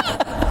so.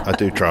 I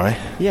do try.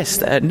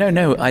 Yes,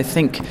 no, I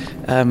think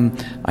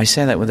I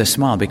say that with a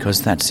smile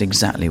because that's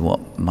exactly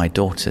what my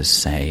daughters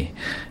say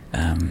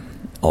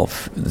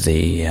of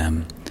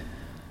the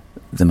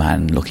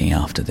man looking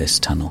after this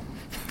tunnel.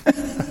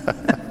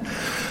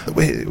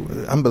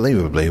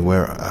 Unbelievably,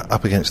 we're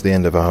up against the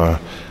end of our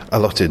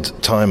allotted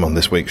time on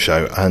this week's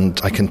show, and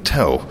I can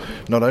tell,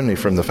 not only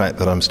from the fact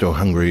that I'm still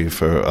hungry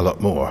for a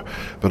lot more,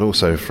 but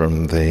also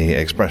from the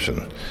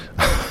expression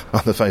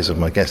on the face of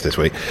my guest this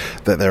week,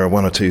 that there are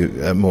one or two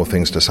more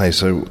things to say.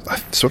 So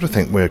I sort of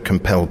think we're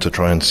compelled to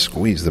try and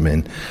squeeze them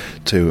in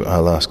to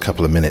our last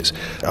couple of minutes.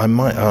 I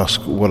might ask,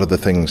 what are the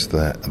things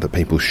that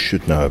people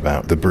should know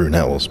about the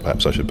Brunels,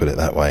 perhaps I should put it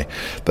that way,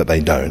 that they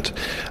don't?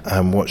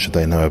 And what should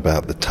they know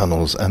about the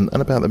tunnels and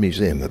about the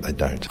museum that they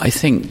don't? I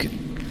think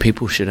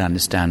people should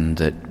understand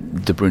that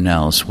the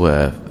Brunels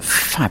were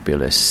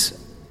fabulous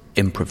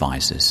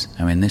improvisers.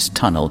 I mean, this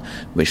tunnel,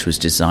 which was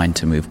designed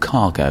to move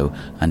cargo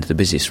under the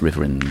busiest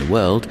river in the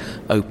world,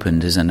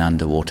 opened as an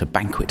underwater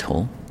banquet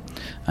hall,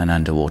 an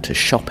underwater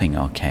shopping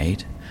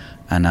arcade,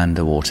 an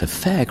underwater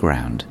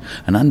fairground,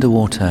 an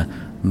underwater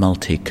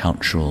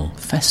multicultural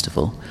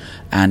festival,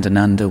 and an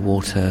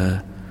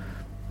underwater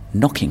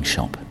knocking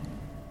shop.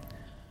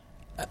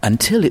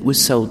 Until it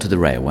was sold to the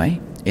railway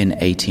in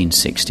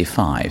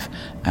 1865,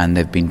 and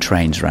there have been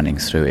trains running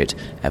through it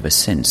ever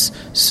since.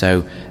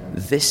 So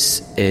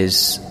this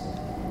is,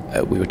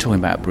 we were talking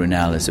about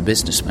Brunel as a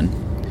businessman,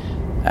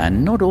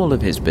 and not all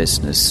of his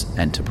business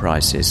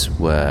enterprises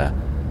were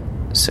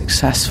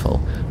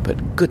successful,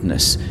 but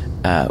goodness,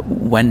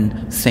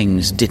 when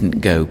things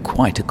didn't go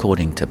quite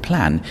according to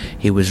plan,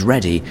 he was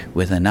ready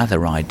with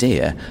another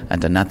idea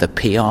and another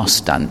PR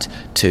stunt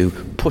to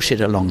push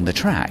it along the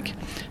track.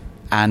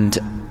 And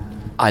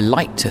I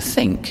like to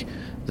think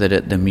that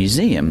at the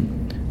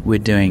museum we're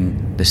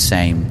doing the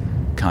same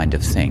kind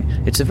of thing.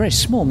 It's a very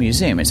small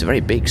museum, it's a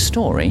very big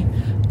story,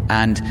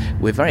 and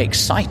we're very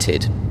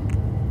excited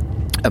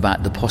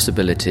about the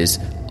possibilities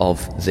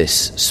of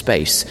this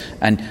space.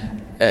 And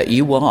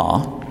you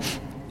are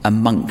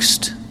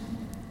amongst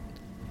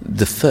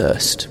the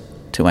first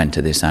to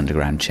enter this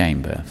underground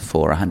chamber.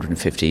 For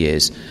 150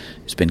 years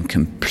it's been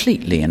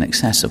completely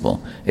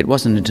inaccessible. It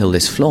wasn't until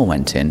this floor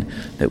went in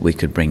that we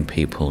could bring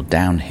people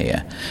down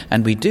here.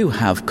 And we do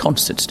have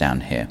concerts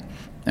down here,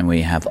 and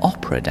we have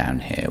opera down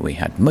here, we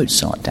had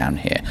Mozart down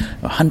here.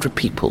 100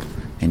 people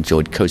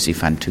enjoyed Così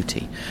fan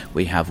tutte.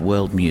 We have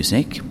world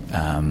music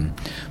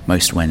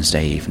most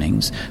Wednesday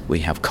evenings. We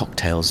have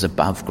cocktails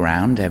above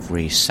ground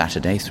every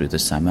Saturday through the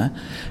summer.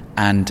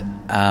 And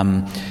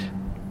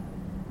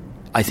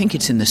I think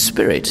it's in the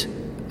spirit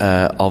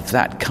of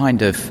that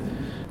kind of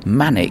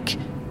manic,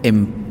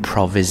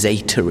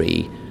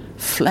 improvisatory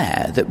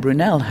flair that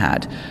Brunel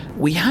had.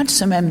 We had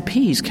some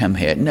MPs come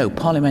here,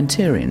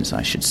 parliamentarians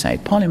I should say.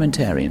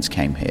 Parliamentarians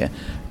came here,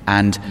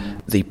 and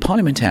the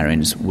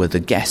parliamentarians were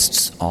the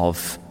guests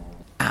of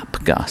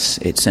APGUS.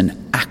 It's an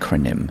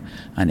acronym,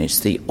 and it's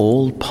the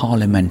All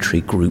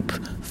Parliamentary Group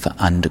for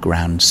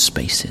Underground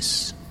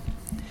Spaces.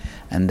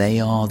 And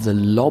they are the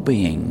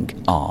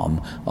lobbying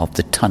arm of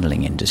the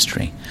tunnelling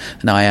industry.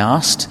 And I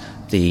asked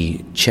the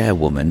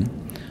chairwoman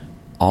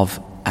of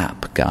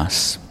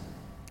APGUS,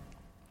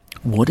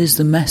 what is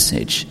the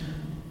message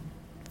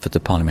for the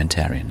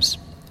parliamentarians,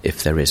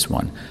 if there is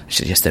one? She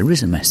said, yes, there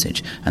is a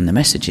message. And the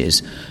message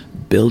is,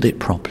 build it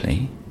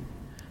properly,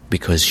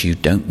 because you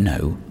don't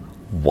know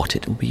what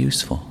it will be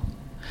used for.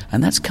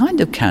 And that's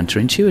kind of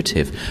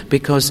counterintuitive,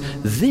 because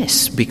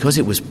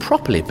it was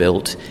properly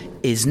built,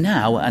 is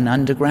now an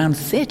underground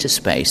theatre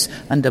space,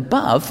 and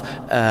above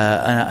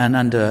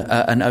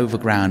an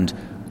overground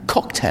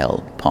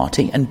cocktail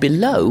party, and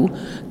below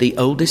the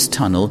oldest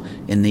tunnel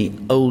in the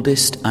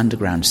oldest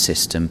underground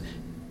system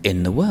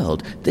in the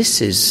world.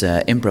 This is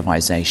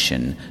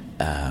improvisation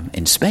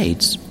in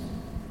spades.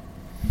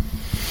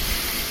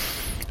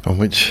 On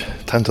which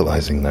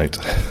tantalising note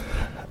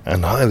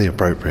and highly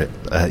appropriate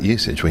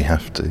usage, we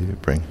have to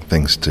bring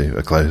things to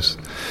a close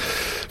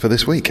for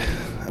this week.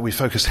 We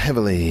focused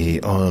heavily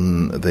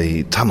on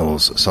the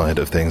tunnels side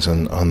of things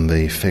and on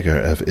the figure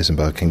of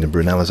Isambard Kingdom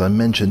Brunel. As I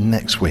mentioned,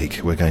 next week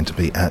we're going to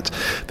be at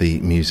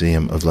the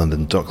Museum of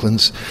London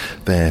Docklands,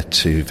 there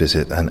to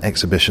visit an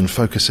exhibition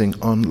focusing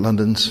on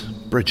London's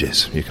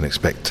bridges. You can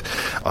expect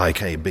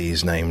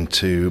IKB's name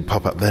to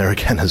pop up there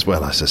again as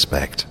well, I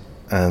suspect.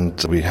 And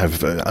we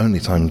have only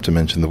time to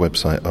mention the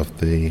website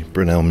of the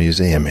Brunel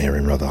Museum here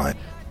in Rotherhithe.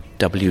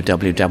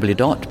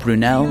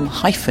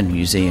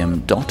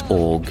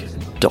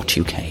 www.brunelmuseum.org.uk.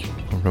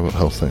 Well, Robert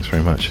Hulse, thanks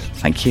very much.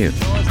 Thank you.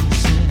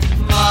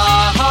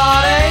 My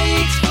heart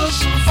aches for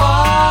some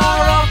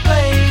far-off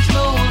place.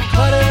 No one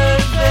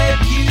clutters their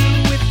view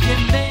with your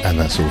name. And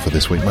that's all for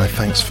this week. My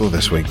thanks for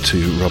this week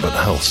to Robert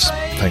Hulse.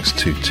 Thanks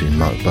to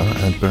Mark Barr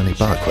and Bernie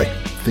Barclay.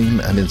 Theme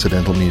and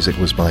incidental music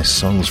was by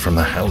Songs from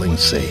the Howling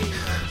Sea.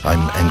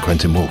 I'm N.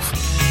 Quentin Wolfe.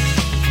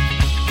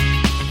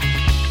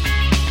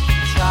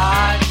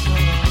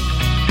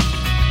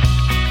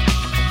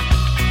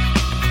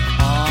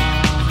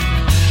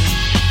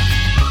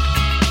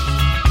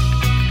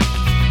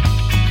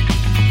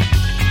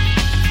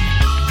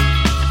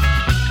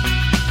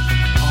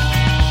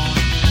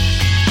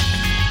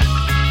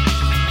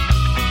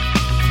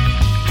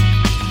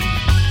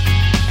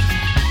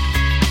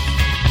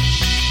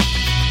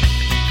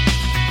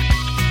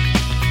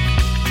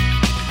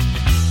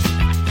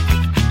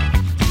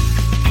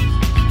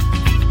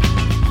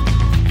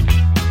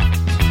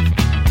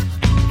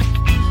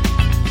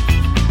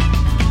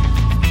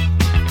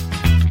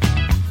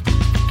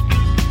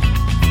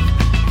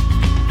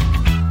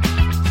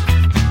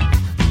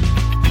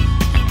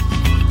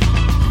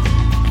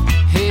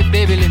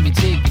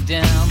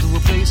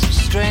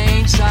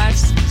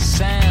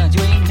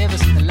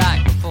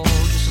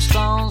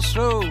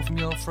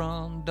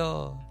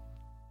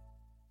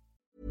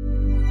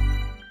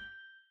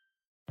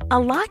 A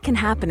lot can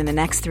happen in the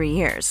next 3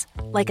 years.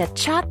 Like a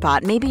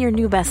chatbot may be your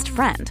new best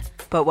friend.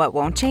 But what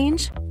won't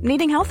change?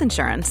 Needing health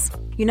insurance.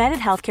 United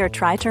Healthcare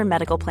Tri-Term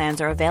Medical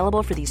Plans are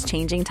available for these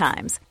changing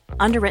times.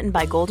 Underwritten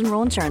by Golden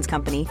Rule Insurance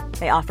Company,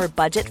 they offer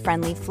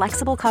budget-friendly,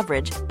 flexible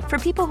coverage for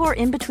people who are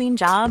in between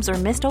jobs or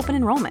missed open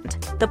enrollment.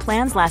 The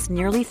plans last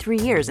nearly 3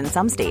 years in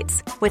some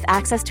states, with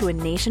access to a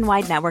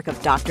nationwide network of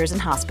doctors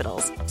and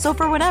hospitals. So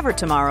for whatever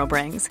tomorrow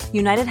brings,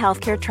 United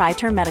Healthcare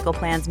Tri-Term Medical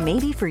Plans may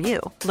be for you.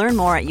 Learn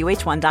more at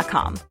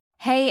uh1.com.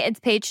 Hey, it's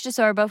Paige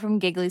DeSorbo from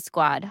Giggly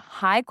Squad.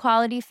 High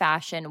quality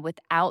fashion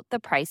without the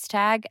price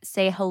tag.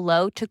 Say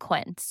hello to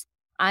Quince.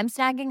 I'm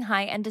snagging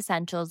high-end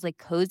essentials like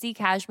cozy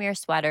cashmere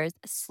sweaters,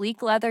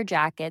 sleek leather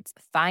jackets,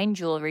 fine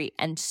jewelry,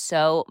 and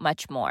so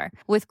much more.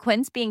 With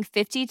Quince being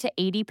 50 to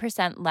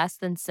 80% less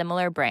than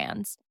similar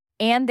brands.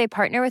 And they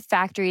partner with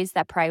factories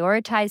that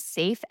prioritize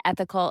safe,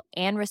 ethical,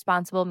 and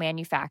responsible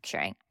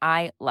manufacturing.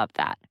 I love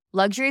that.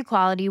 Luxury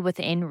quality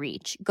within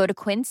reach. Go to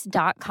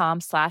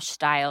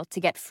quince.com/style to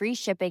get free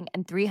shipping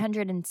and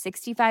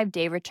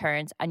 365-day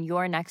returns on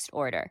your next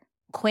order.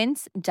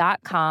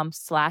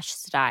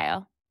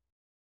 Quince.com/style.